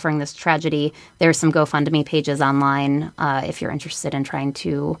suffering this tragedy. There's some GoFundMe pages online if you're interested in trying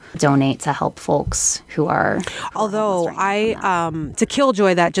to donate to help folks who are. Although to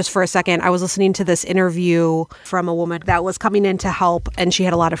killjoy that just for a second, I was listening to this interview from a woman that was coming in to help, and she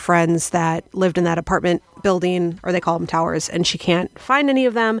had a lot of friends that lived in that apartment building, or they call them towers, and she can't find any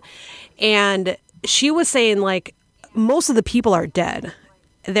of them. And she was saying, like, most of the people are dead.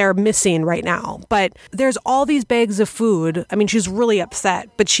 They're missing right now. But there's all these bags of food. I mean, she's really upset,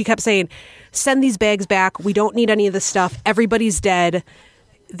 but she kept saying, send these bags back. We don't need any of this stuff. Everybody's dead.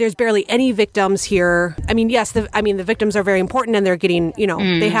 There's barely any victims here. I mean, yes, the victims are very important, and they're getting,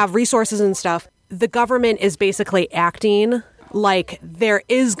 they have resources and stuff. The government is basically acting like there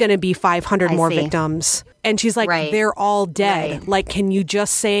is going to be 500 more victims. And she's like, they're all dead. Right. Like, can you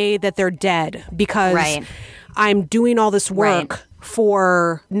just say that they're dead? Because I'm doing all this work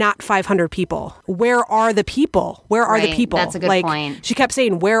for not 500 people. Where are the people? Where are the people? That's a good point. She kept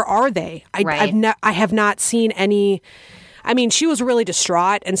saying, where are they? I have not seen any. I mean, she was really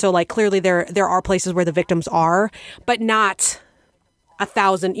distraught. And so, like, clearly there are places where the victims are, but not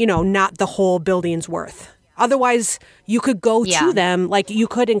 1,000, not the whole building's worth. Otherwise, you could go Yeah. to them like you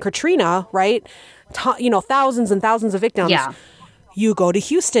could in Katrina, right? Thousands and thousands of victims. Yeah. You go to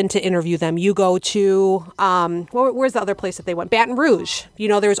Houston to interview them. You go to, where's the other place that they went? Baton Rouge.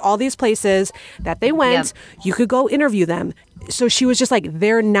 There's all these places that they went. Yep. You could go interview them. So she was just like,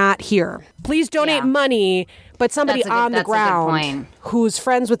 they're not here. Please donate Yeah. money. But somebody on the that's a good ground point. who's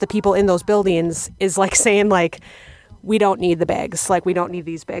friends with the people in those buildings is like saying like, we don't need the bags. Like, we don't need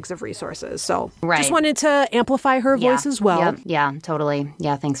these bags of resources. So Right. just wanted to amplify her voice as well. Yep. Yeah, totally.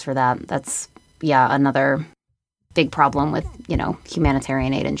 Yeah, thanks for that. That's, another big problem with,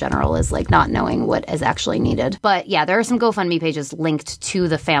 humanitarian aid in general is like not knowing what is actually needed. But yeah, there are some GoFundMe pages linked to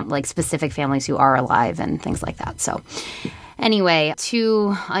the specific families who are alive and things like that. So anyway,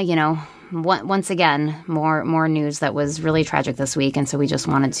 once again, more news that was really tragic this week. And so we just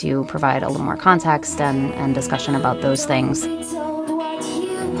wanted to provide a little more context and discussion about those things. Be told what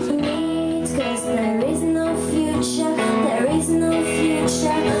you need, 'cause there is no future, there is no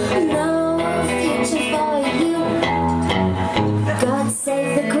future, no future for you. God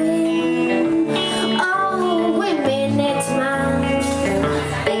save the Queen. Oh, we mean it, man,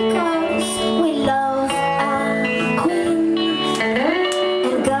 because we love our Queen.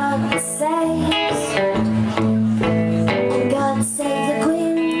 And God save the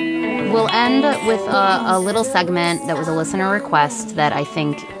Queen. We'll end with a little segment that was a listener request that I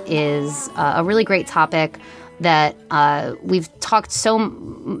think is a really great topic that we've talked so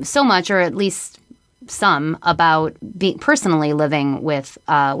much, or at least some, about personally living with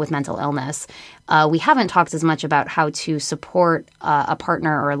mental illness. We haven't talked as much about how to support a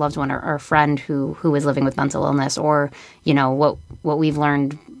partner or a loved one or a friend who is living with mental illness, or what we've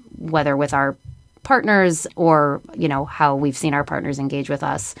learned, whether with our partners or how we've seen our partners engage with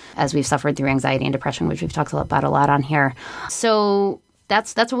us as we've suffered through anxiety and depression, which we've talked about a lot on here. So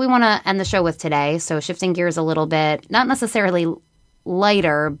that's what we want to end the show with today. So shifting gears a little bit, not necessarily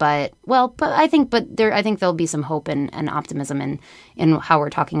lighter, but I think there'll be some hope and optimism in how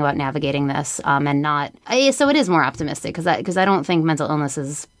we're talking about navigating this, and not so it is more optimistic because I don't think mental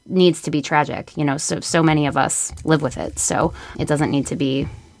illness needs to be tragic. So many of us live with it, so it doesn't need to be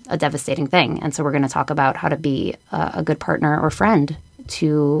a devastating thing. And so we're going to talk about how to be a good partner or friend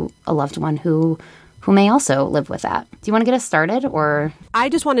to a loved one who may also live with that. Do you want to get us started, or? I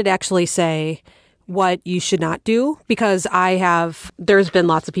just wanted to actually say what you should not do, because there's been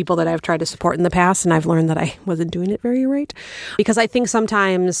lots of people that I've tried to support in the past, and I've learned that I wasn't doing it very right. Because I think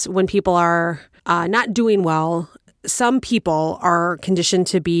sometimes when people are not doing well, some people are conditioned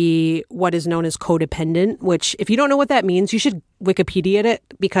to be what is known as codependent, which if you don't know what that means, you should Wikipedia it,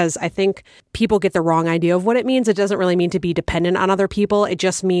 because I think people get the wrong idea of what it means. It doesn't really mean to be dependent on other people. It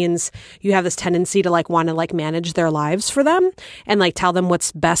just means you have this tendency to want to manage their lives for them and tell them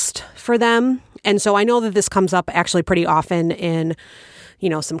what's best for them. And so I know that this comes up actually pretty often in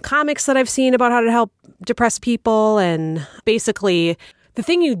some comics that I've seen about how to help depressed people. And basically, the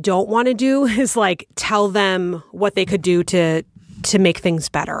thing you don't want to do is tell them what they could do to make things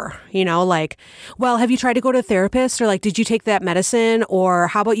better. Well, have you tried to go to a therapist, or did you take that medicine, or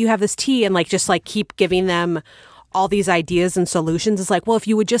how about you have this tea, and just keep giving them all these ideas and solutions. It's well, if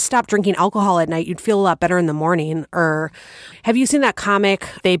you would just stop drinking alcohol at night, you'd feel a lot better in the morning. Or have you seen that comic?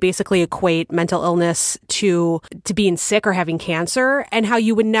 They basically equate mental illness to being sick or having cancer, and how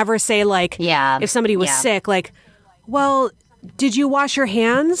you would never say if somebody was sick, well, did you wash your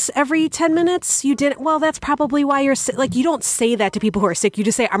hands every 10 minutes? You didn't. Well, that's probably why you're sick. You don't say that to people who are sick. You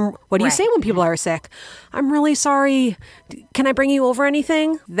just say, what do you say when people are sick? I'm really sorry. Can I bring you over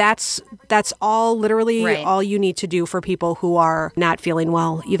anything? That's all literally all you need to do for people who are not feeling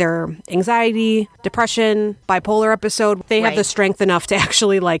well, either anxiety, depression, bipolar episode. They have the strength enough to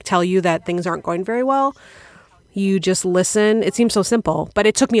actually tell you that things aren't going very well. You just listen. It seems so simple, but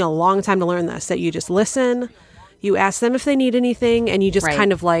it took me a long time to learn this, that you just listen. You ask them if they need anything, and you just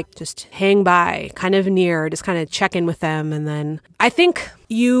kind of just hang by, kind of near, just kind of check in with them. And then I think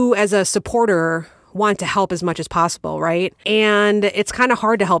you as a supporter want to help as much as possible, right? And it's kind of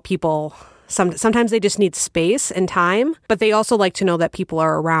hard to help people. Sometimes they just need space and time, but they also like to know that people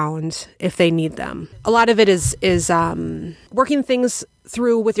are around if they need them. A lot of it is working things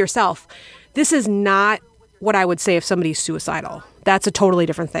through with yourself. This is not what I would say if somebody's suicidal. That's a totally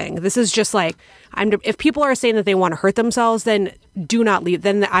different thing. This is just if people are saying that they want to hurt themselves, then do not leave.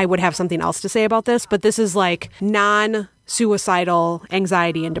 Then I would have something else to say about this. But this is non-suicidal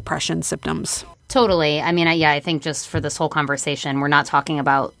anxiety and depression symptoms. Totally. I mean, I think just for this whole conversation, we're not talking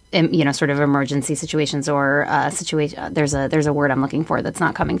about sort of emergency situations or situation. There's a word I'm looking for that's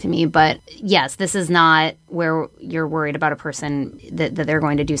not coming to me. But yes, this is not where you're worried about a person that they're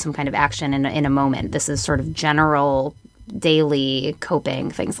going to do some kind of action in a moment. This is sort of general daily coping,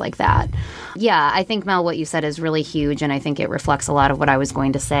 things like that. Yeah, I think, Mel, what you said is really huge, and I think it reflects a lot of what I was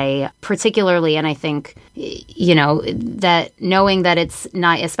going to say, particularly, and I think, that knowing that it's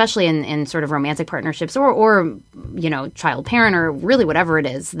not, especially in sort of romantic partnerships or child parent or really whatever it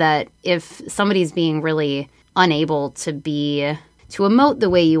is, that if somebody's being really unable to emote the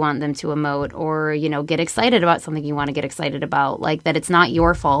way you want them to emote or, get excited about something you want to get excited about, like that it's not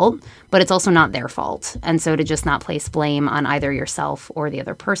your fault, but it's also not their fault. And so to just not place blame on either yourself or the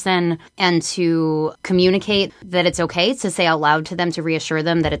other person and to communicate that it's okay, to say out loud to them, to reassure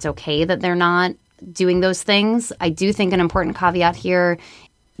them that it's okay that they're not doing those things. I do think an important caveat here,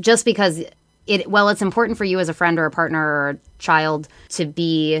 just because it's important for you as a friend or a partner or a child to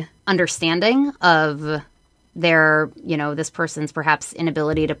be understanding of this person's perhaps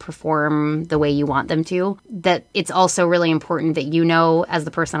inability to perform the way you want them to, that it's also really important that as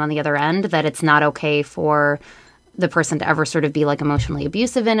the person on the other end, that it's not okay for the person to ever sort of be like emotionally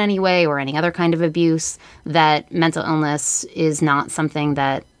abusive in any way or any other kind of abuse, that mental illness is not something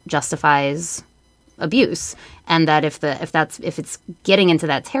that justifies abuse, and that if it's getting into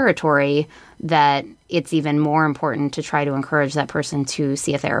that territory, that it's even more important to try to encourage that person to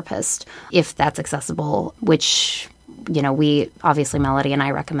see a therapist if that's accessible, which we obviously, Melody and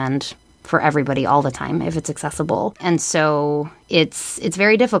I, recommend for everybody all the time if it's accessible. And so it's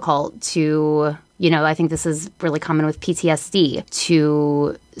very difficult to, I think this is really common with PTSD,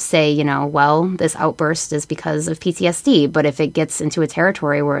 to say, well, this outburst is because of PTSD, but if it gets into a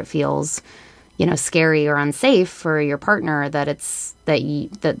territory where it feels scary or unsafe for your partner, that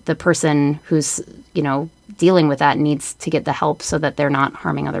the person who's, dealing with that needs to get the help so that they're not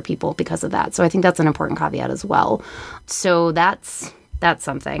harming other people because of that. So I think that's an important caveat as well. So that's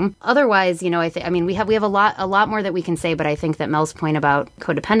something. Otherwise, we have a lot more that we can say, but I think that Mel's point about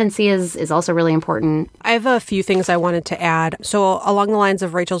codependency is also really important. I have a few things I wanted to add. So along the lines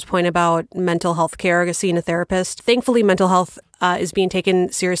of Rachel's point about mental health care, seeing a therapist, thankfully mental health is being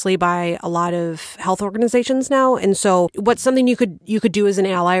taken seriously by a lot of health organizations now. And so what's something you could do as an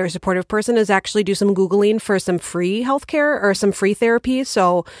ally or supportive person is actually do some Googling for some free healthcare or some free therapy.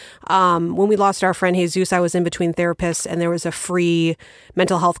 So when we lost our friend Jesus, I was in between therapists and there was a free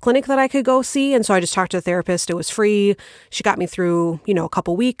mental health clinic that I could go see. And so I just talked to the therapist. It was free. She got me through, a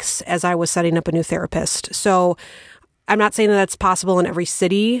couple weeks as I was setting up a new therapist. So I'm not saying that that's possible in every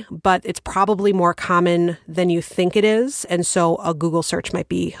city, but it's probably more common than you think it is. And so a Google search might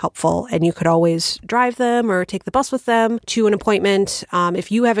be helpful. And you could always drive them or take the bus with them to an appointment.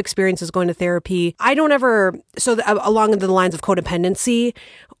 If you have experiences going to therapy, along the lines of codependency,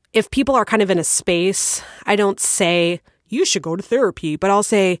 if people are kind of in a space, I don't say, you should go to therapy, but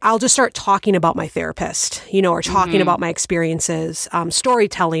I'll just start talking about my therapist, or talking about my experiences,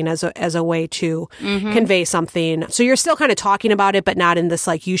 storytelling as a way to convey something. So you're still kind of talking about it, but not in this,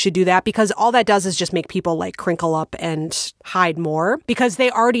 like, you should do that, because all that does is just make people like crinkle up and hide more, because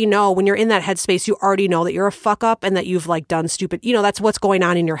they already know when you're in that headspace, you already know that you're a fuck up and that you've like done stupid, that's what's going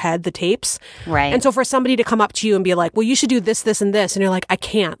on in your head, the tapes. Right. And so for somebody to come up to you and be like, well, you should do this, this, and this. And you're like, I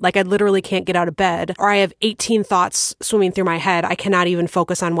can't, like, I literally can't get out of bed, or I have 18 thoughts swimming through my head. I cannot even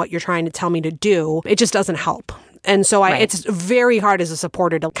focus on what you're trying to tell me to do. It just doesn't help. And so it's very hard as a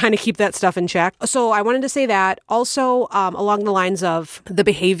supporter to kind of keep that stuff in check. So I wanted to say that. Also, along the lines of the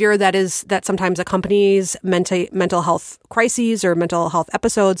behavior that sometimes accompanies mental health crises or mental health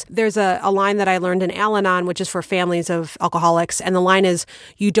episodes, there's a line that I learned in Al-Anon, which is for families of alcoholics. And the line is,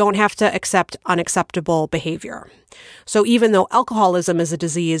 you don't have to accept unacceptable behavior. So even though alcoholism is a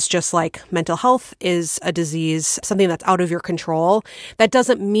disease, just like mental health is a disease, something that's out of your control, that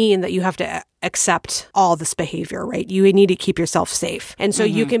doesn't mean that you have to accept all this behavior, right? You need to keep yourself safe. And so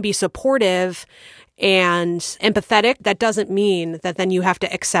you can be supportive and empathetic. That doesn't mean that then you have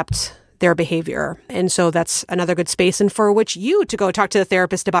to accept their behavior. And so that's another good space, and for which you to go talk to the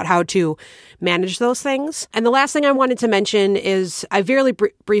therapist about how to manage those things. And the last thing I wanted to mention is I very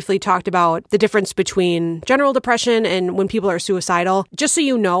briefly talked about the difference between general depression and when people are suicidal. Just so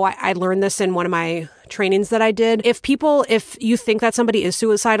you know, I learned this in one of my trainings that I did. If you think that somebody is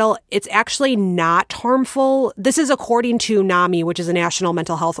suicidal, it's actually not harmful. This is according to NAMI, which is a national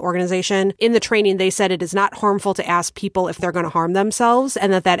mental health organization. In the training, they said it is not harmful to ask people if they're going to harm themselves,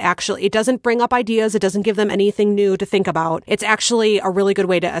 and that actually, it doesn't bring up ideas. It doesn't give them anything new to think about. It's actually a really good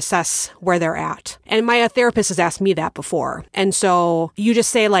way to assess where they're at. And my therapist has asked me that before. And so you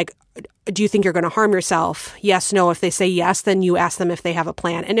just say, like, do you think you're going to harm yourself? Yes, no. If they say yes, then you ask them if they have a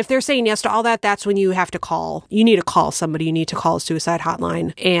plan. And if they're saying yes to all that, that's when you have to call. You need to call somebody. You need to call a suicide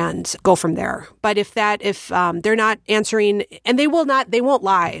hotline and go from there. But if they're not answering, and they won't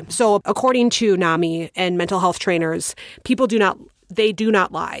lie. So according to NAMI and mental health trainers, they do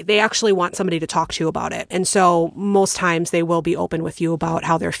not lie. They actually want somebody to talk to about it. And so most times they will be open with you about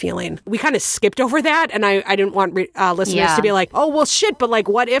how they're feeling. We kind of skipped over that. And I didn't want listeners to be like, oh, well, shit. But like,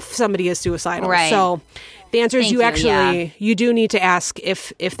 what if somebody is suicidal? Right. So the answer is you do need to ask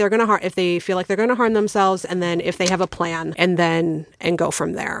if they're going to if they feel like they're going to harm themselves, and then if they have a plan, and go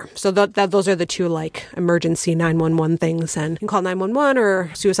from there. So those are the two like emergency 911 things. And you can call 911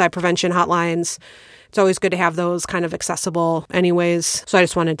 or suicide prevention hotlines. It's always good to have those kind of accessible anyways. So I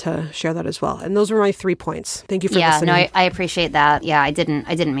just wanted to share that as well. And those were my 3 points. Thank you for listening. Yeah, no, I appreciate that. Yeah, I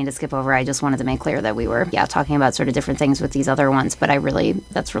didn't mean to skip over. I just wanted to make clear that we were, talking about sort of different things with these other ones. But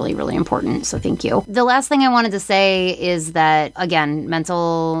that's really, really important. So thank you. The last thing I wanted to say is that, again,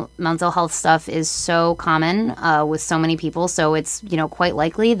 mental health stuff is so common with so many people. So it's, quite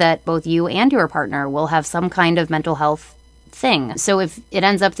likely that both you and your partner will have some kind of mental health thing. So if it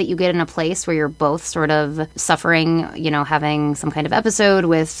ends up that you get in a place where you're both sort of suffering, having some kind of episode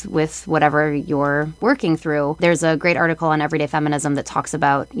with whatever you're working through, there's a great article on Everyday Feminism that talks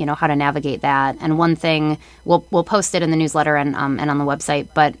about, how to navigate that. And one thing, we'll post it in the newsletter and on the website,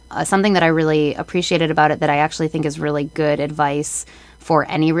 but something that I really appreciated about it that I actually think is really good advice for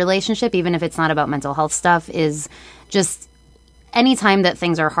any relationship, even if it's not about mental health stuff, is just anytime that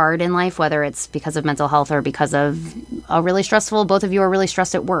things are hard in life, whether it's because of mental health or because of both of you are really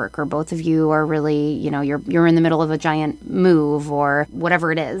stressed at work, or both of you are really, you're in the middle of a giant move or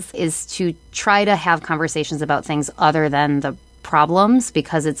whatever it is to try to have conversations about things other than the problems,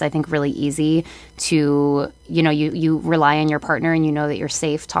 because it's, I think, really easy to, you rely on your partner and you know that you're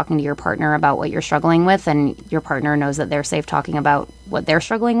safe talking to your partner about what you're struggling with, and your partner knows that they're safe talking about what they're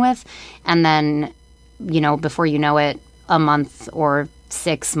struggling with. And then, before you know it, a month or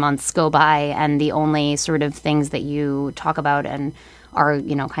 6 months go by, and the only sort of things that you talk about and are,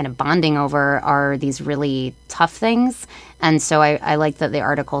 kind of bonding over are these really tough things. And so I like that the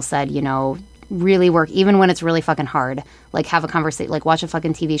article said, really work, even when it's really fucking hard, like have a conversation, like watch a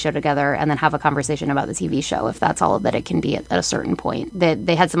fucking TV show together and then have a conversation about the TV show, if that's all that it can be at a certain point.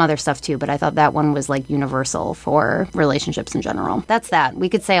 They had some other stuff too, but I thought that one was like universal for relationships in general. That's that. We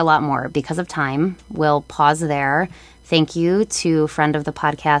could say a lot more. Because of time, we'll pause there. Thank you to friend of the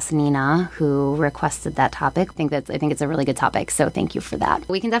podcast, Nina, who requested that topic. I think it's a really good topic, so thank you for that.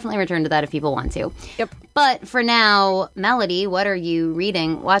 We can definitely return to that if people want to. Yep. But for now, Melody, what are you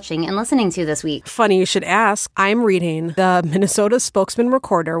reading, watching, and listening to this week? Funny you should ask. I'm reading the Minnesota Spokesman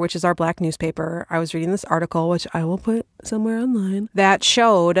Recorder, which is our Black newspaper. I was reading this article, which I will put somewhere online, that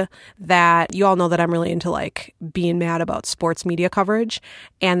showed that, you all know that I'm really into like being mad about sports media coverage.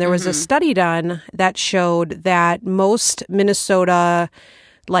 And there was a study done that showed that most Minnesota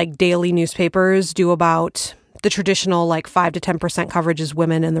like daily newspapers do about the traditional like 5 to 10% coverage is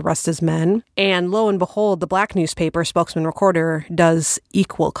women and the rest is men. And lo and behold, the Black newspaper, Spokesman Recorder, does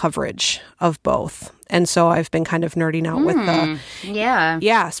equal coverage of both. And so I've been kind of nerding out with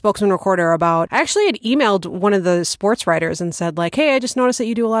the Spokesman Recorder about, I actually had emailed one of the sports writers and said like, hey, I just noticed that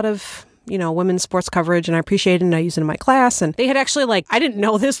you do a lot of women's sports coverage, and I appreciate it, and I use it in my class. And they had actually like, I didn't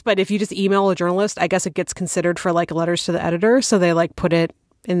know this, but if you just email a journalist, I guess it gets considered for like letters to the editor. So they like put it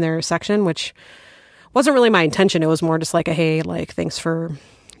in their section, which wasn't really my intention. It was more just like a, hey, like, thanks for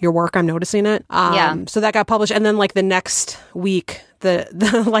your work. I'm noticing it. So that got published. And then like the next week, the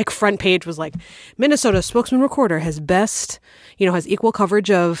like front page was like, Minnesota Spokesman Recorder has has equal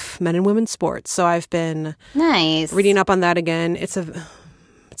coverage of men and women's sports. So I've been reading up on that again. It's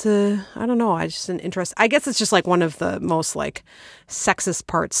I don't know. I just an interest. I guess it's just like one of the most like sexist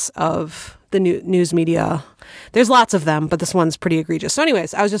parts of the news media. There's lots of them, but this one's pretty egregious. So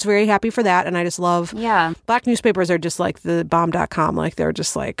anyways, I was just very happy for that. And I just love, Black newspapers are just like the bomb.com. Like they're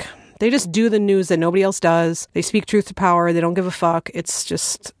just like, they just do the news that nobody else does. They speak truth to power. They don't give a fuck. It's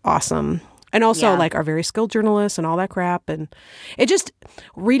just awesome. And also like are very skilled journalists and all that crap. And it just,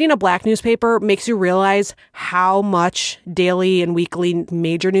 reading a Black newspaper makes you realize how much daily and weekly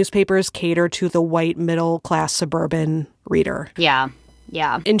major newspapers cater to the white middle class suburban reader. Yeah.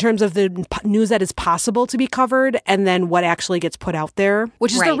 In terms of the news that is possible to be covered and then what actually gets put out there,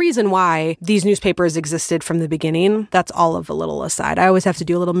 which is the reason why these newspapers existed from the beginning. That's all of a little aside. I always have to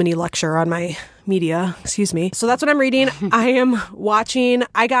do a little mini lecture on my media, excuse me. So that's what I'm reading. I am watching,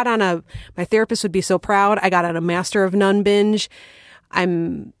 my therapist would be so proud. I got on a Master of None binge. I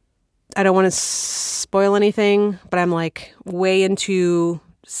don't want to spoil anything, but I'm like way into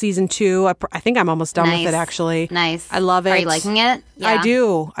season 2. I think I'm almost done with Nice. it, actually. Nice. I love it. Are you liking it? I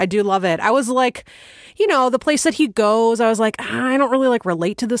do. I do love it. I was like, the place that he goes, I was like, I don't really like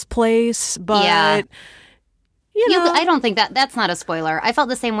relate to this place, but Yeah. you know. I don't think that's not a spoiler. I felt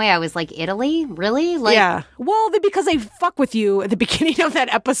the same way. I was like, Italy? Really? Like, Yeah. Well, because they fuck with you at the beginning of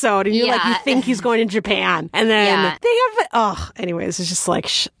that episode and you Yeah. think he's going to Japan. And then Yeah. they have, anyways, it's just like,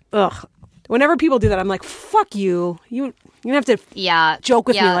 whenever people do that, I'm like, fuck you. You don't have to yeah. joke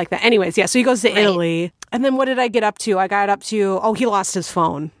with me Yeah. like that. Anyways, yeah. So he goes to Italy. And then what did I get up to? I got up to, he lost his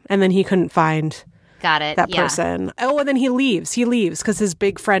phone and then he couldn't find Got it. that yeah. person. Oh, and then he leaves. He leaves because his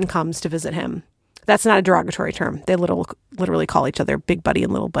big friend comes to visit him. That's not a derogatory term. They literally call each other big buddy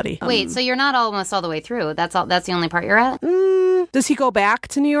and little buddy. Wait, so you're not almost all the way through. That's the only part you're at? Does he go back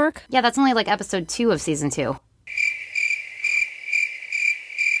to New York? Yeah, that's only like episode 2 of season 2.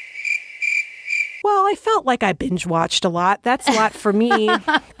 Well, I felt like I binge watched a lot. That's a lot for me.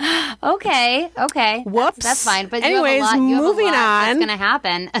 Okay. Whoops. That's fine. But Anyways, you have a lot, moving that's on. going to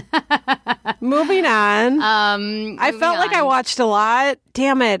happen. Moving on. I felt like I watched a lot.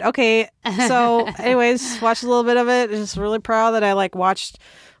 Damn it. Okay. So, anyways, watched a little bit of it. Just really proud that I watched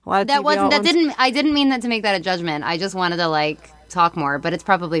a lot of TV all at once. I didn't mean that to make that a judgment. I just wanted to talk more, but it's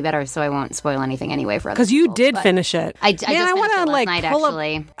probably better so I won't spoil anything anyway for other Because you people, did but finish it. I just finished it last night,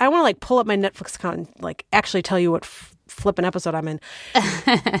 actually. I want to pull up my Netflix account and actually tell you what flipping episode I'm in.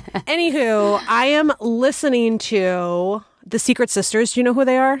 Anywho, I am listening to The Secret Sisters. Do you know who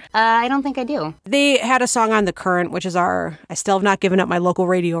they are? I don't think I do. They had a song on The Current, which is I still have not given up my local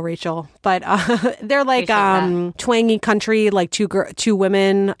radio, Rachel. But they're like twangy country, like two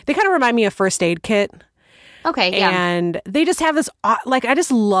women. They kind of remind me of First Aid Kit. Okay, yeah. And they just have this, I just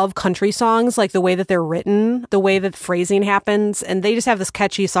love country songs, like the way that they're written, the way that phrasing happens. And they just have this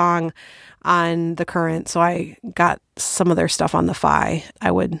catchy song on The Current. So I got some of their stuff on the Fi. I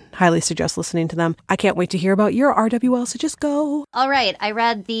would highly suggest listening to them. I can't wait to hear about your RWL, so just go. All right. I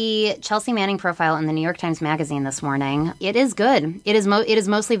read the Chelsea Manning profile in the New York Times Magazine this morning. It is good. It is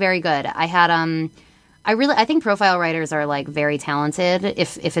mostly very good. I had, I think profile writers are very talented.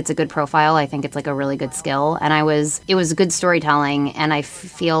 If it's a good profile, I think it's a really good skill. And it was good storytelling, and I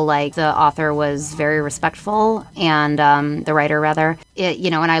feel like the author was very respectful, and the writer rather.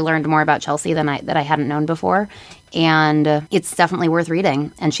 And I learned more about Chelsea that I hadn't known before, and it's definitely worth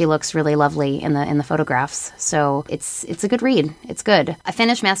reading. And she looks really lovely in the photographs, so it's a good read. It's good. I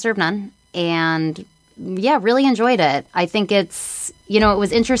finished Master of None, and yeah, really enjoyed it. I think it's it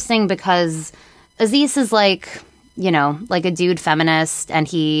was interesting because Aziz is a dude feminist, and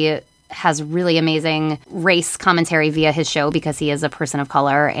he has really amazing race commentary via his show because he is a person of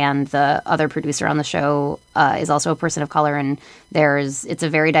color, and the other producer on the show is also a person of color, and it's a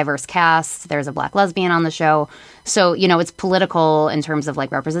very diverse cast. There's a black lesbian on the show. So, it's political in terms of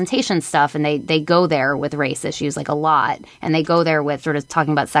representation stuff, and they go there with race issues a lot, and they go there with sort of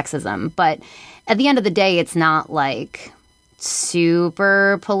talking about sexism. But at the end of the day, it's not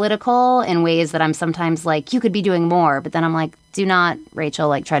super political in ways that I'm sometimes you could be doing more, but then I'm do not,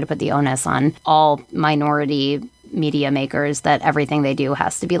 Rachel, try to put the onus on all minority media makers that everything they do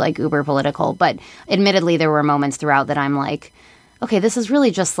has to be uber political. But admittedly, there were moments throughout that I'm okay, this is really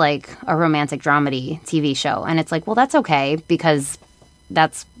just a romantic dramedy TV show, and it's well, that's okay because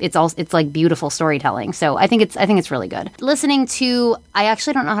it's beautiful storytelling. So I think it's really good. Listening to, I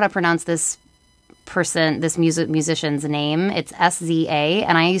actually don't know how to pronounce this musician's name. It's SZA,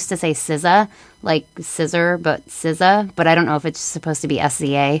 and I used to say SZA, like scissor, but SZA, but I don't know if it's supposed to be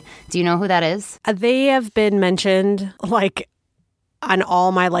SZA. Do you know who that is? They have been mentioned on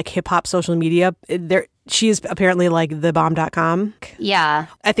all my hip hop social media. She's apparently thebomb.com. Yeah.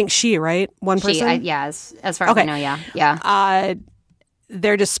 I think right? One person? As far as I know, yeah. Yeah.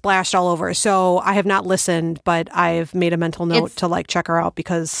 They're just splashed all over. So I have not listened, but I've made a mental note to check her out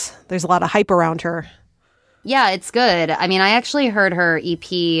because there's a lot of hype around her. Yeah, it's good. I mean, I actually heard her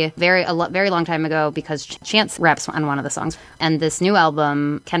EP very long time ago because Chance raps on one of the songs. And this new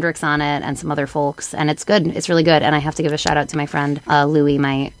album, Kendrick's on it and some other folks, and it's good. It's really good. And I have to give a shout out to my friend Louie,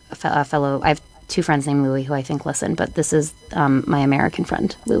 my fellow. I have two friends named Louie who I think listen, but this is my American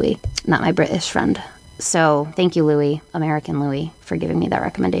friend, Louie, not my British friend. So thank you, Louie, American Louie, for giving me that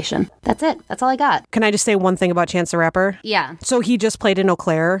recommendation. That's it. That's all I got. Can I just say one thing about Chance the Rapper? Yeah. So he just played in Eau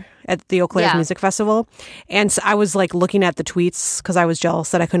Claire at the Eau Claire's Music Festival. And so I was like looking at the tweets because I was jealous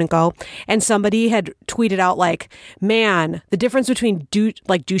that I couldn't go. And somebody had tweeted out man, the difference between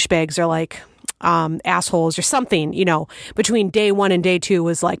douchebags or assholes or something, between day one and day two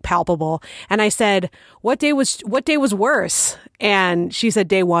was palpable. And I said, what day was worse? And she said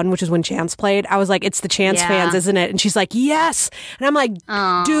Day One, which is when Chance played. I was like, it's the Chance fans, isn't it? And she's like, yes. And I'm like,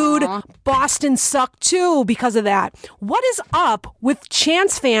 dude, Boston sucked too because of that. What is up with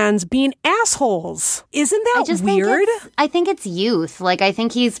Chance fans being assholes? Isn't that weird? I think it's youth. Like, I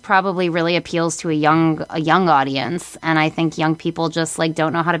think he's probably really appeals to a young audience. And I think young people just like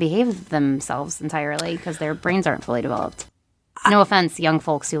don't know how to behave themselves entirely because their brains aren't fully developed. No offense, young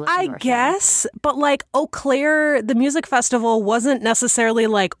folks who listen to our show. Guess, but like Eau Claire, the music festival wasn't necessarily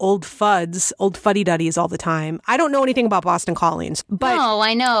like old fuddy-duddies all the time. I don't know anything about Boston Callings, but no,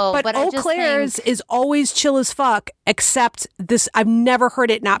 I know. But I Eau just Claire's think... is always chill as fuck, except this. I've never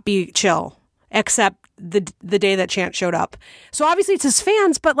heard it not be chill, except the day that Chance showed up. So obviously it's his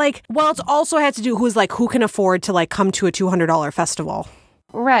fans, but like, well, it's also had to do who can afford to like come to a $200 festival.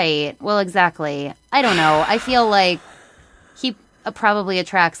 Right. Well, exactly. I don't know. I feel like he probably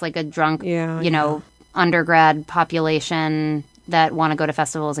attracts like a drunk, undergrad population that want to go to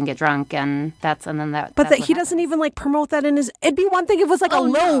festivals and get drunk, and then that. But he doesn't even like promote that in his. It'd be one thing if it was like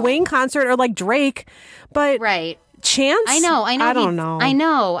Lil Wayne concert or like Drake, but right. Chance. I know. I don't know.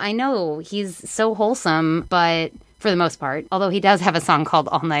 I know. He's so wholesome, but for the most part, although he does have a song called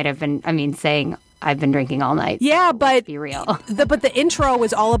 "All Night," I've been drinking all night. Yeah, so but let's be real. But the intro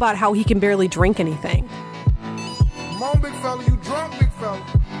was all about how he can barely drink anything. Come on, big fella, you drunk, big fella.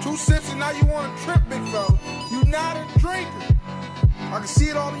 2 sips and now you want to trip, big fella. You not a drinker. I can see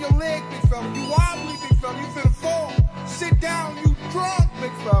it all in your leg, big fella. You wobbly, big fella. You finna fall. Sit down, you drunk,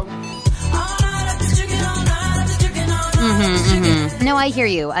 big fella. No, I hear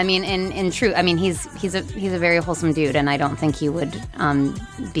you. I mean, in truth, I mean, he's a very wholesome dude, and I don't think he would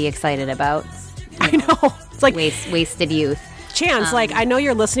be excited about. I know. It's like wasted youth. Chance, like, I know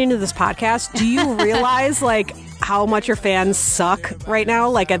you're listening to this podcast. Do you realize, like, how much your fans suck right now,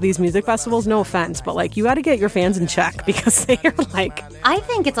 like, at these music festivals? No offense, but, like, you got to get your fans in check because they are, like... I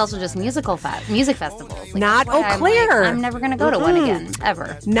think it's also just music festivals. Like, not Eau Claire. I'm never going to go to one again,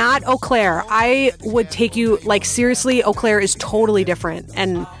 ever. Not Eau Claire. I would take you, like, seriously, Eau Claire is totally different,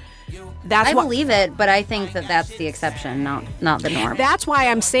 and... I believe it, but I think that that's the exception, not the norm. That's why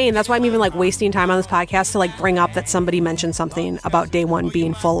I'm even like wasting time on this podcast to like bring up that somebody mentioned something about Day One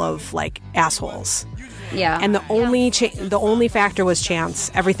being full of like assholes. Yeah. And the only factor was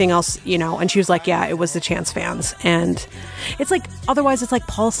Chance. Everything else, and she was like, yeah, it was the Chance fans. And it's like, otherwise it's like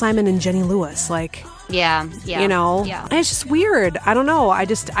Paul Simon and Jenny Lewis, like... Yeah. And it's just weird. I don't know. I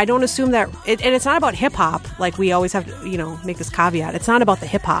don't assume that, and it's not about hip hop. Like we always have to, make this caveat. It's not about the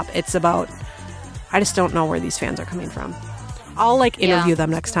hip hop. It's about, I just don't know where these fans are coming from. I'll like interview them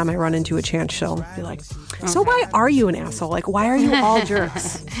next time I run into a Chance show. Be like, so why are you an asshole? Like, why are you all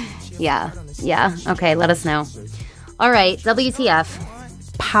jerks? Yeah. Okay, let us know. All right,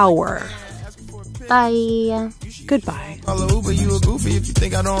 WTF. Power. Bye. Goodbye. Uber, you a goofy if you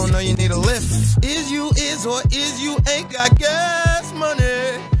think I don't know you need a lift. Is you ain't got gas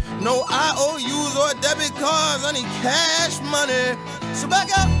money. No IOUs or debit cards, I need cash money. So back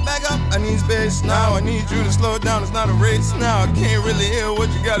up, I need space now. I need you to slow down, it's not a race now. I can't really hear what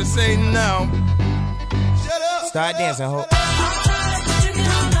you gotta say now. Shut up. Start dancing, ho.